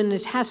to do, and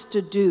it has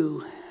to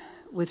do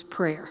with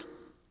prayer.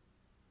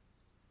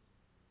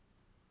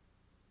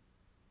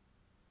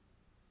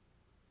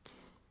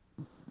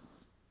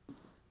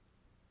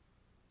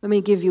 Let me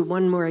give you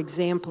one more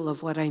example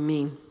of what I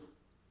mean.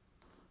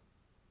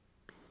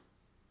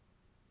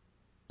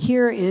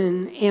 Here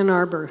in Ann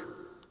Arbor,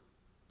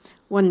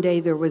 one day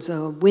there was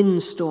a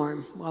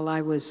windstorm while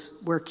I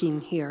was working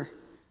here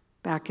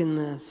back in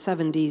the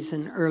 70s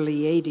and early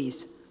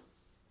 80s.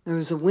 There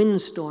was a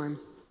windstorm.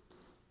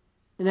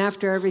 And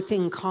after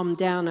everything calmed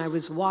down, I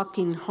was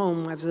walking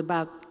home. I was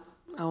about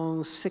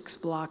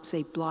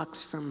 8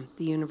 blocks from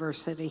the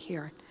university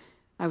here.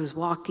 I was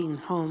walking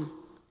home.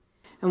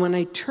 And when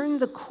I turned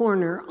the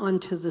corner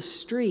onto the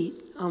street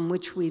on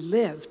which we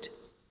lived,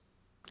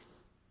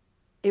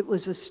 it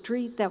was a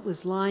street that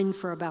was lined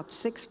for about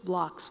 6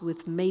 blocks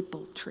with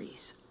maple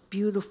trees,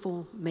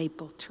 beautiful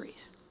maple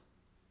trees.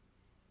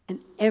 And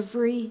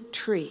every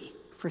tree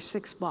for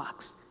 6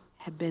 blocks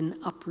had been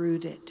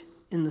uprooted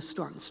in the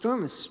storm. The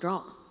storm was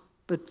strong,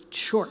 but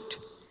short.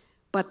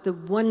 But the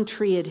one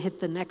tree had hit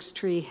the next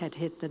tree, had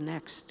hit the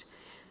next.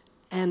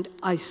 And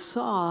I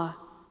saw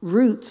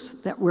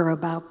roots that were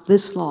about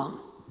this long.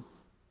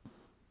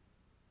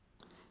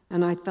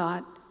 And I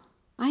thought,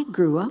 I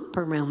grew up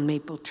around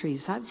maple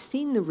trees. I've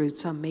seen the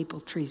roots on maple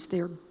trees.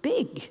 They're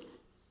big.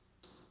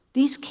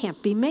 These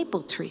can't be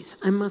maple trees.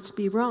 I must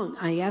be wrong.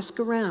 I asked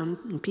around,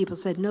 and people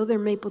said, no, they're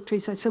maple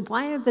trees. I said,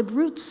 why are the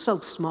roots so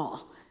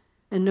small?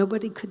 And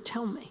nobody could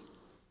tell me.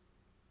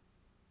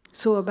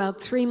 So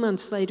about 3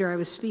 months later, I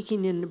was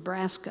speaking in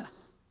Nebraska.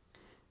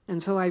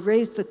 And so I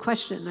raised the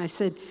question. I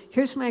said,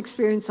 here's my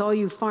experience, all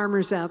you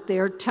farmers out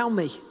there, tell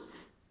me.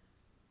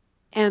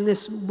 And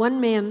this one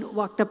man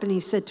walked up and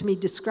he said to me,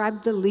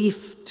 describe the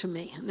leaf to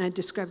me. And I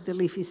described the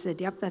leaf. He said,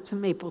 yep, that's a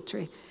maple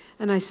tree.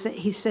 And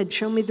he said,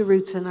 show me the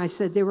roots. And I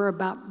said, they were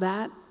about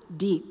that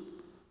deep.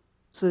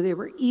 So they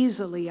were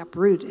easily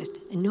uprooted.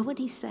 And know what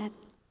he said?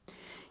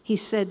 He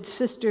said,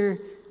 sister,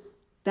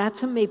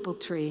 that's a maple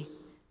tree.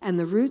 And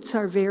the roots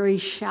are very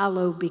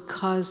shallow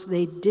because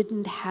they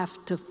didn't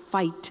have to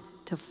fight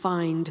to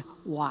find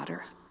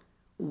water.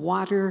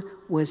 Water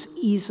was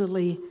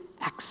easily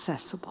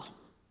accessible.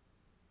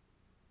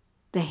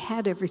 They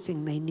had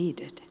everything they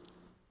needed.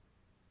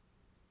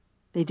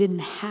 They didn't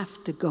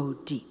have to go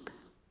deep.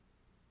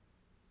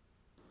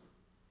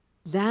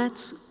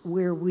 That's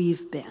where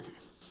we've been,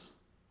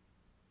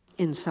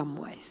 in some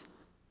ways.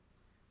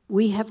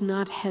 We have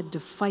not had to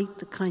fight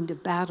the kind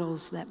of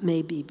battles that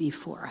may be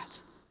before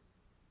us.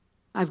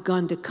 I've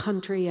gone to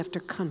country after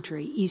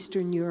country,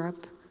 Eastern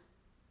Europe,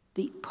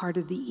 the part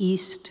of the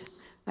East.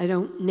 I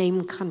don't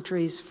name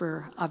countries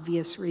for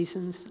obvious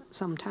reasons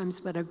sometimes,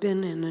 but I've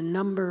been in a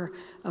number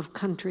of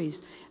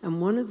countries.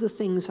 And one of the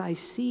things I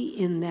see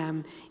in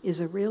them is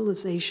a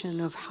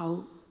realization of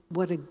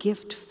what a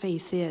gift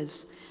faith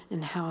is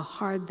and how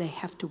hard they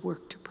have to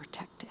work to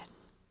protect it.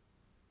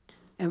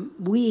 And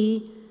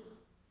we,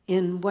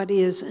 in what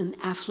is an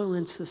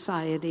affluent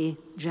society,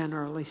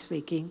 generally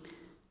speaking,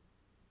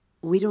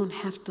 we don't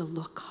have to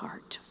look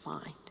hard to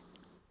find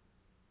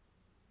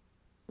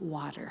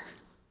water.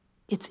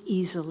 It's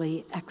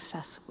easily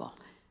accessible.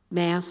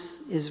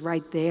 Mass is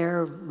right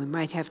there. We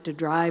might have to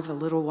drive a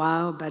little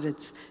while, but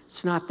it's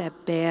not that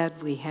bad.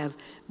 We have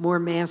more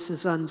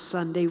masses on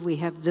Sunday. We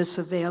have this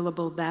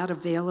available, that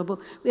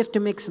available. We have to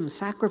make some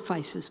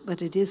sacrifices,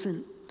 but it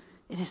isn't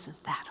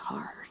that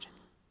hard.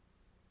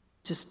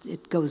 Just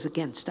it goes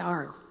against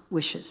our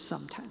wishes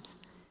sometimes.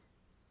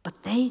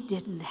 But they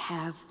didn't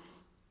have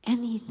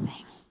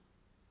anything.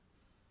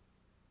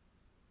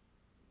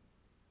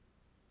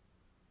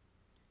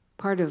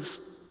 Part of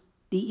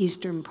the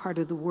eastern part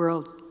of the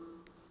world,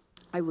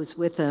 I was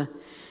with a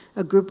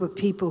a group of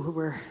people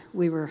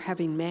we were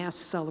having Mass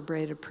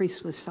celebrated. A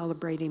priest was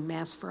celebrating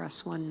Mass for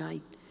us one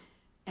night.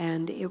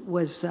 And it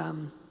was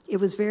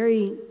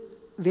very,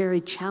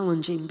 very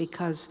challenging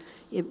because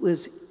it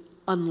was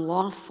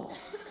unlawful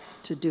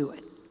to do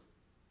it.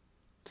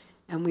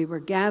 And we were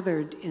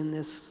gathered in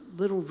this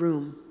little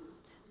room,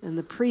 and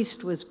the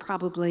priest was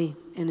probably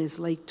in his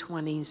late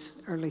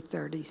 20s, early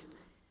 30s.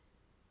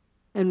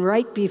 And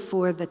right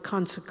before the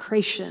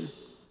consecration,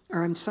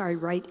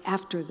 right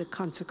after the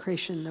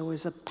consecration, there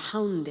was a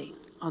pounding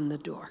on the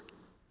door.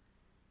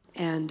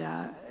 And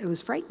it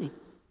was frightening.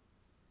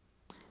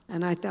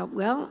 And I thought,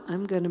 well,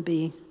 I'm going to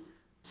be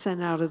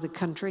sent out of the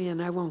country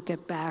and I won't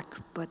get back,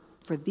 but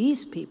for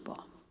these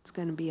people, it's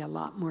going to be a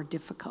lot more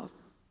difficult.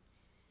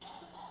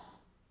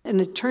 And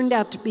it turned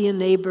out to be a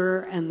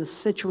neighbor, and the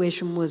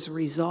situation was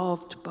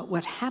resolved. But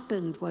what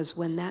happened was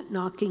when that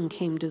knocking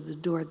came to the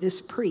door,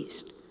 this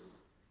priest,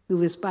 who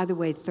was, by the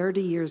way, 30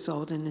 years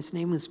old, and his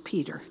name was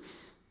Peter,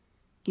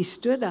 he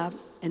stood up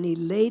and he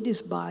laid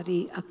his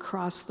body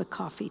across the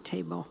coffee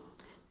table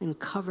and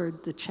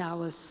covered the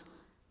chalice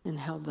and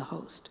held the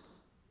host.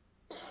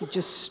 He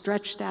just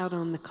stretched out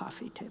on the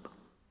coffee table.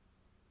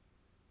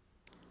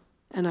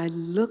 And I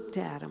looked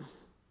at him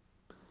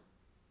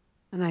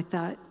and I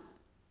thought,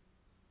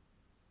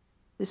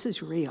 this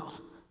is real.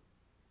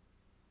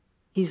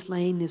 He's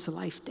laying his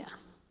life down.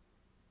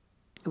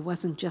 It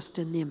wasn't just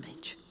an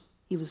image.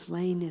 He was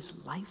laying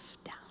his life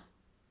down.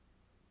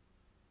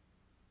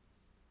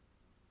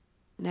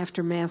 And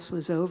after Mass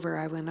was over,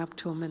 I went up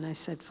to him and I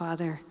said,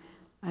 Father,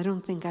 I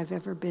don't think I've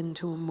ever been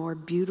to a more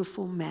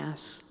beautiful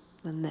Mass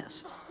than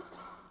this.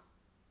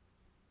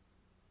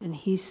 And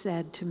he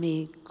said to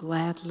me,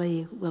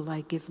 gladly will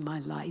I give my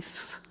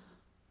life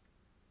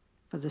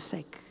for the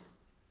sake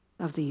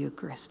of the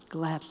Eucharist.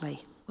 Gladly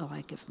will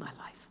I give my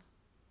life.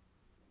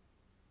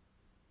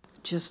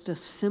 Just a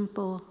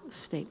simple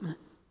statement.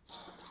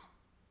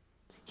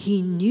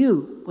 He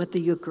knew what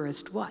the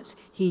Eucharist was.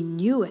 He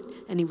knew it,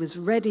 and he was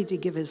ready to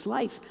give his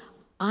life.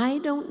 I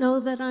don't know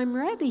that I'm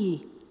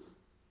ready.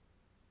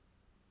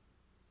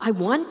 I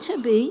want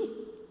to be.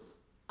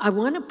 I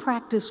want to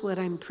practice what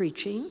I'm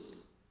preaching.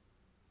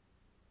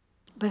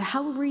 But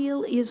how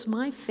real is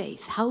my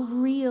faith? How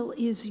real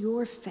is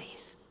your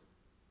faith?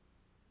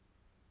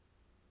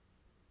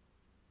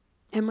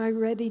 Am I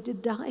ready to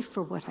die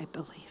for what I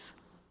believe?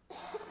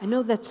 I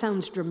know that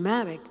sounds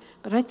dramatic,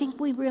 but I think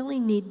we really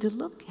need to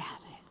look at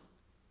it.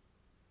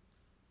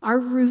 Our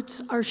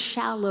roots are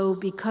shallow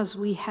because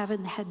we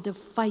haven't had to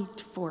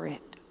fight for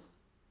it.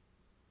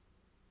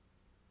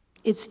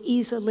 It's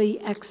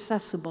easily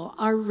accessible.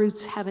 Our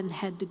roots haven't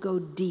had to go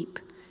deep,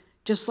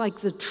 just like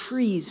the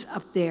trees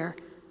up there,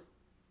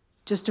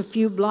 just a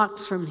few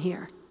blocks from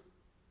here.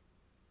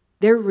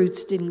 Their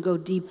roots didn't go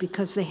deep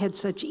because they had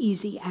such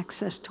easy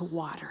access to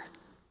water.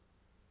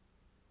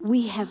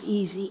 We have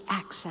easy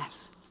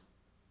access.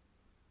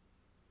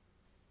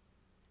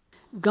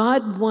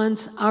 God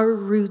wants our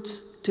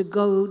roots to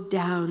go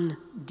down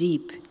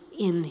deep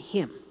in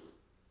Him.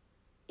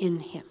 In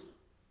Him.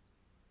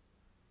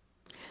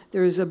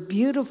 There is a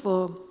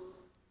beautiful,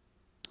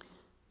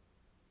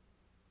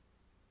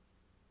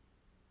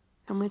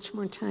 how much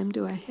more time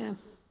do I have?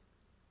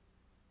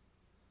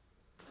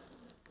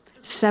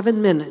 7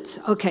 minutes.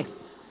 Okay.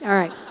 All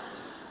right.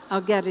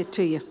 I'll get it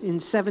to you in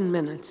 7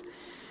 minutes.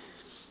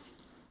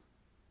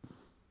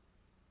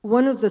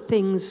 One of the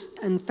things,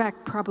 in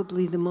fact,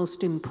 probably the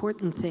most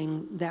important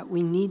thing that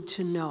we need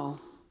to know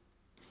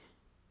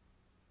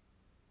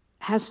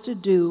has to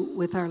do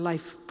with our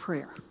life of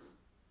prayer.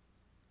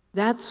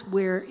 That's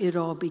where it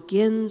all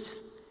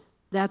begins.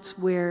 That's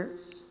where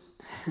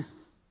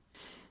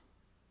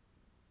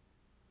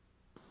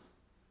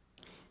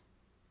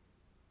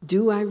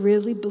do I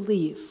really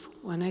believe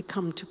when I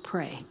come to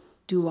pray?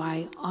 Do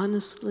I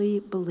honestly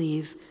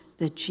believe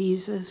that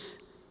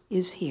Jesus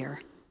is here,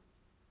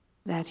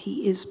 that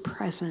He is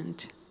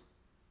present,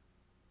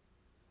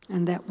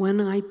 and that when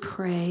I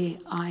pray,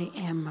 I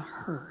am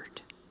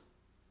heard?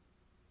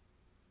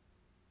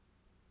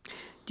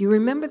 Do you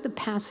remember the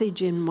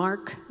passage in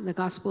Mark, the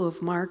Gospel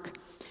of Mark,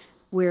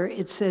 where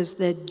it says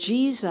that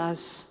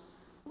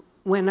Jesus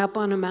went up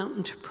on a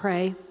mountain to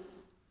pray,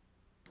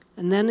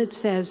 and then it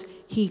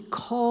says He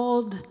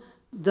called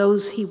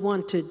those He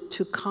wanted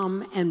to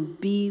come and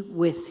be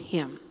with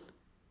Him.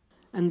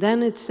 And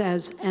then it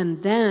says,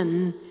 and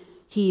then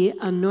He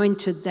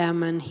anointed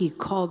them and He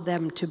called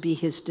them to be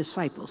His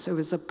disciples. There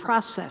was a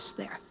process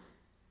there.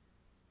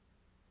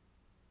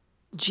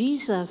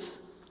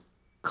 Jesus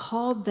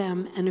called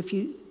them, and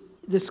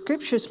the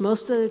scriptures,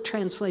 most of the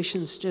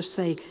translations just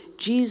say,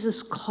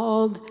 Jesus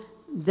called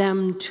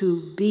them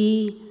to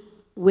be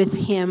with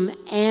Him,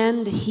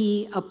 and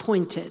He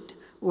appointed,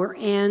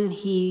 and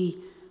He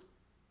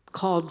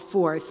called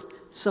forth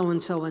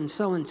so-and-so and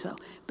so-and-so.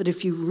 But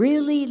if you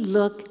really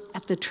look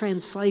at the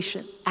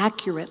translation,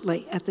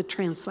 accurately at the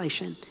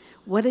translation,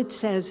 what it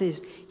says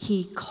is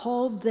He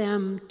called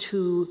them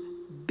to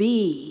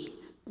be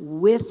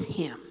with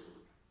Him.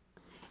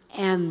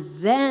 And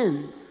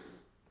then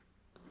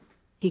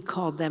He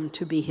called them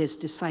to be his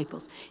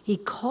disciples. He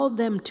called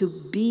them to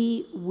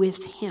be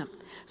with him.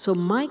 So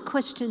my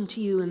question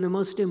to you, and the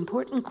most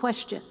important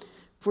question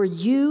for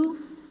you,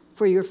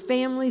 for your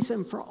families,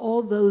 and for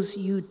all those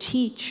you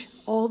teach,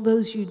 all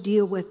those you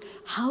deal with,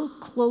 how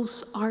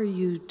close are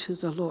you to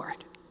the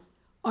Lord?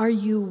 Are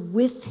you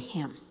with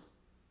him?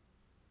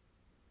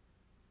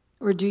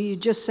 Or do you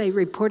just say,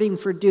 reporting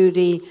for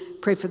duty,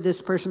 pray for this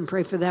person,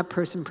 pray for that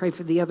person, pray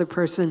for the other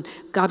person,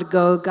 got to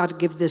go, got to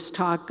give this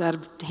talk,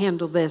 got to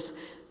handle this.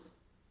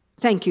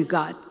 Thank you,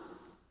 God.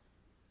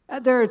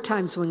 There are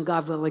times when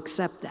God will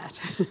accept that.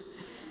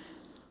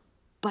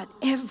 But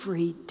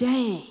every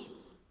day,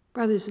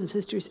 brothers and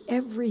sisters,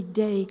 every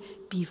day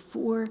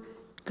before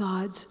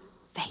God's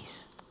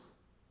face,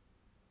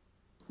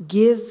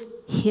 give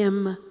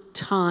him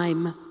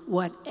time,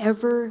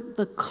 whatever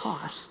the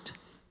cost.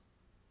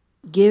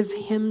 Give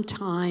him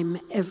time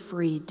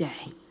every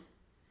day.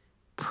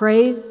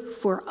 Pray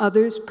for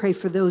others. Pray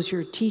for those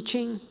you're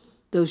teaching,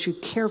 those you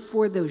care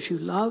for, those you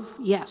love.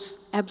 Yes,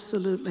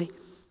 absolutely.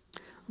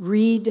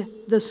 Read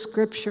the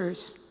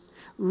scriptures.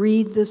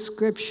 Read the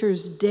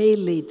scriptures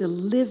daily, the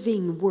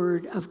living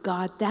word of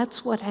God.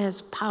 That's what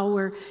has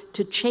power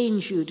to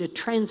change you, to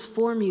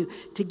transform you,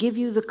 to give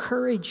you the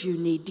courage you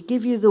need, to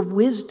give you the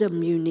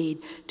wisdom you need,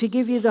 to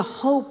give you the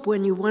hope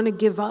when you want to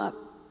give up.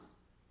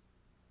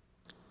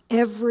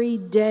 Every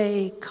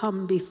day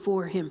come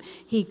before him.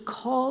 He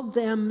called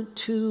them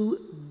to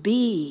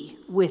be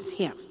with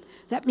him.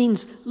 That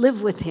means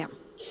live with him.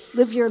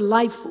 Live your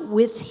life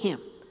with him.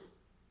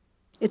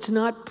 It's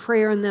not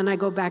prayer and then I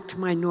go back to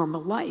my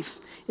normal life.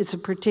 It's a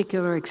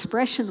particular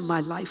expression of my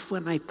life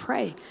when I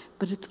pray,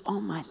 but it's all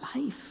my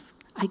life.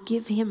 I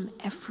give him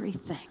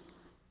everything.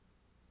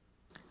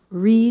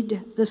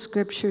 Read the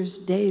scriptures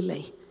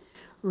daily.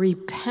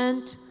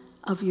 Repent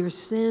of your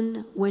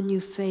sin when you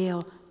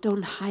fail.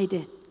 Don't hide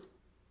it.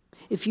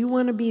 If you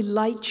want to be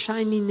light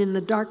shining in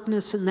the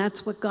darkness, and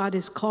that's what God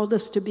has called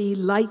us to be,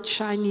 light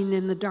shining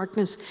in the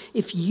darkness,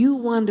 if you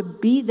want to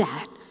be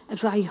that,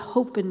 as I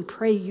hope and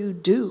pray you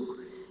do,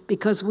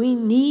 because we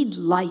need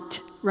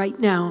light right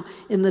now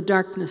in the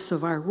darkness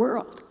of our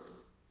world.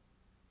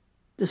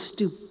 The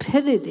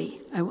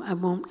stupidity,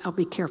 I'll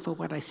be careful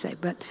what I say,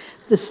 but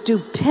the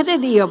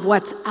stupidity of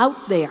what's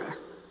out there,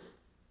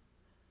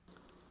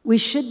 we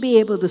should be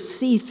able to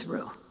see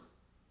through.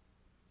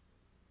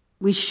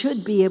 We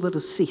should be able to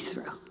see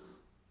through.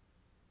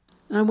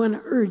 And I want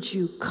to urge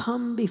you,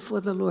 come before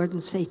the Lord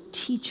and say,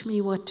 teach me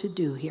what to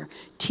do here.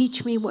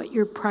 Teach me what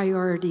your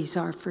priorities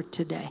are for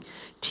today.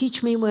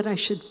 Teach me what I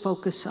should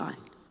focus on.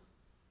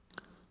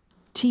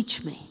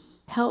 Teach me,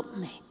 help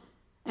me.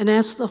 And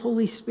ask the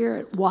Holy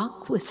Spirit,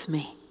 walk with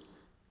me.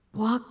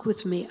 Walk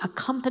with me,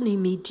 accompany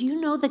me. Do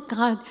you know that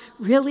God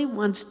really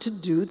wants to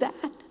do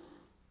that?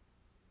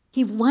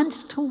 He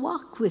wants to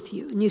walk with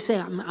you. And you say,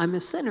 I'm a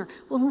sinner.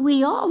 Well,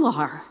 we all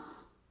are.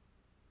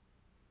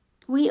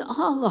 We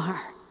all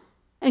are.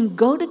 And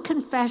go to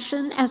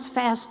confession as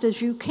fast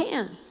as you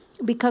can.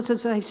 Because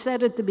as I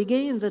said at the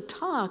beginning of the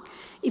talk,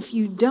 if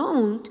you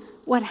don't,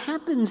 what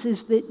happens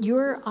is that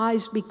your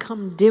eyes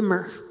become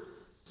dimmer.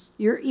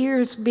 Your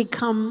ears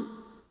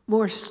become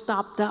more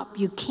stopped up.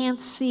 You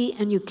can't see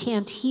and you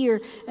can't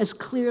hear as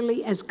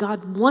clearly as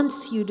God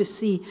wants you to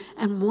see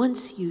and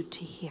wants you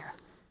to hear.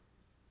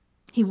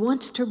 He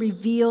wants to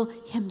reveal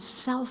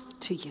himself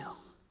to you.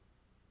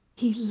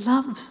 He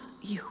loves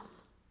you.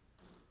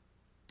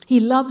 He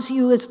loves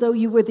you as though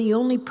you were the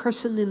only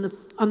person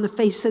on the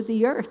face of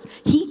the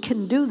earth. He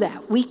can do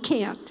that. We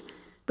can't.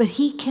 But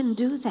he can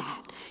do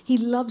that. He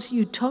loves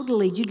you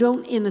totally. You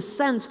don't, in a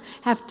sense,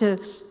 have to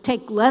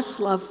take less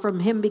love from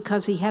him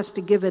because he has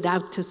to give it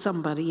out to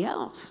somebody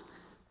else.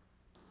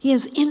 He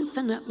has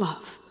infinite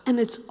love, and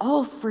it's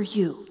all for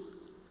you,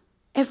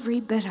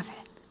 every bit of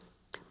it.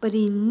 But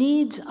he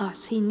needs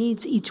us. He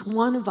needs each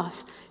one of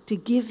us to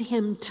give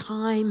him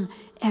time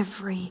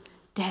every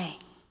day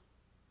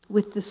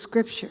with the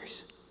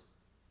scriptures.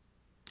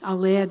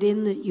 I'll add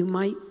in that you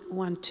might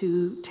want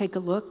to take a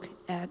look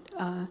at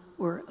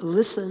or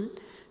listen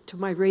to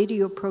my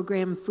radio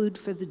program, Food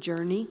for the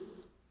Journey.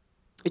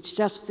 It's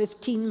just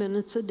 15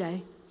 minutes a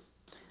day.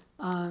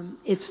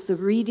 It's the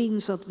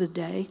readings of the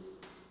day.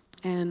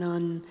 And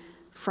on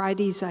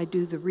Fridays, I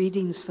do the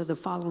readings for the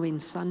following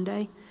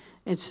Sunday.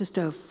 It's just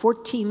a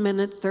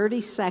 14-minute,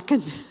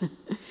 30-second,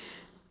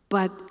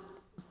 but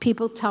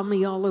people tell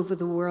me all over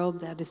the world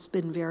that it's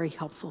been very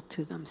helpful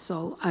to them.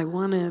 So I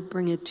want to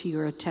bring it to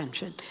your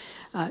attention.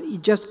 You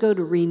just go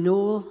to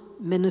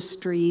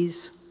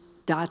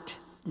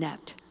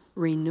renewalministries.net,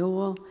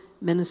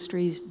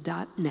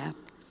 renewalministries.net.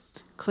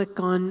 Click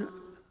on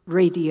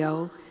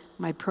radio.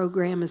 My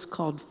program is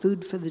called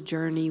Food for the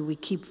Journey. We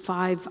keep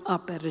 5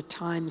 up at a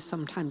time,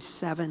 sometimes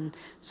 7,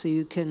 so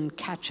you can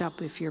catch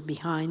up if you're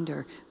behind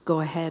or go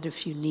ahead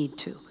if you need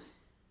to.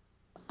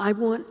 I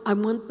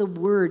want the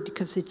word,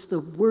 because it's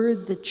the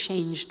word that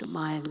changed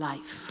my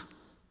life.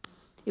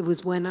 It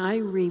was when I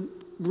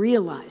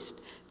realized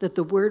that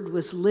the word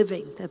was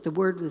living, that the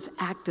word was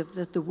active,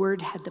 that the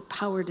word had the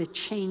power to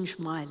change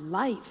my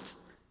life.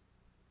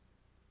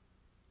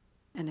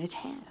 And it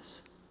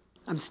has.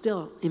 I'm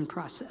still in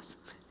process,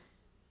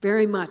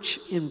 very much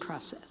in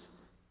process.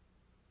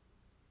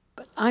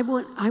 But I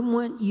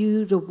want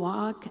you to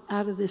walk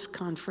out of this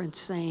conference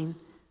saying,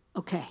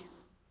 okay,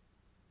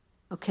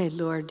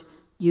 Lord,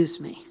 use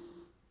me.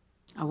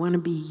 I want to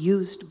be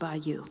used by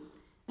you.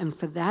 And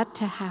for that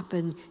to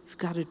happen, you've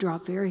got to draw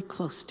very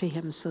close to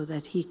him so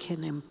that he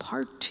can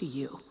impart to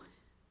you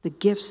the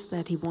gifts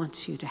that he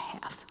wants you to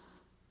have.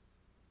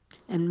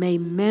 And may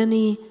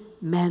many,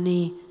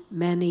 many,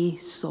 many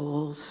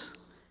souls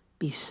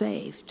be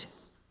saved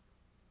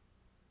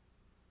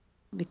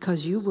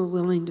because you were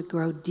willing to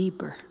grow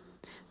deeper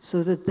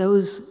so that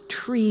those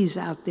trees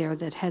out there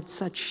that had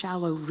such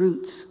shallow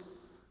roots,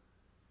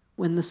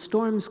 when the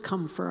storms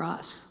come for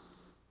us,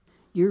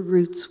 your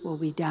roots will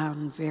be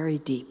down very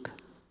deep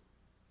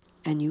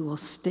and you will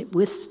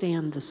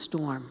withstand the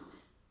storm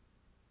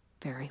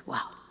very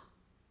well.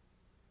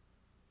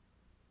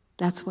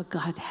 That's what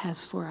God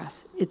has for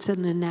us. It's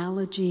an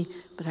analogy,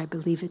 but I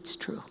believe it's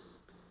true.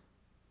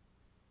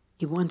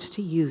 He wants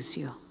to use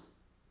you.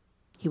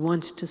 He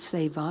wants to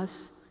save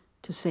us,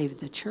 to save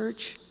the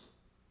church.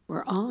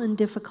 We're all in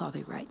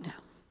difficulty right now,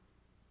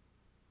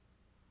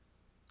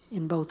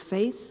 in both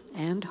faith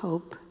and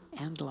hope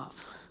and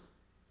love.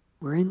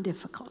 We're in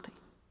difficulty.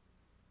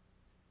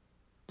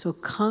 So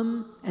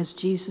come, as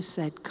Jesus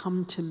said,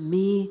 come to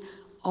me,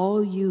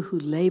 all you who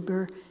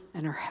labor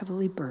and are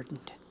heavily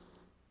burdened.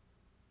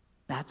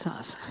 That's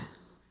us.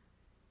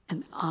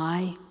 And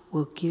I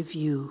will give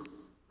you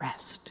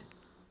rest.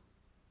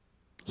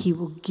 He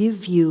will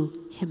give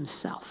you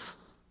himself.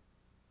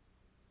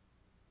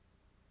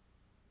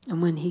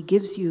 And when he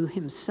gives you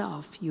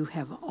himself, you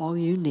have all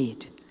you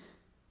need.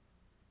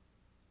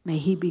 May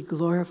he be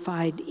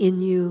glorified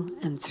in you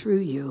and through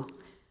you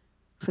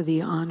for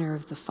the honor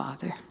of the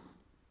Father.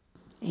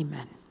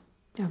 Amen.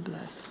 God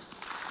bless.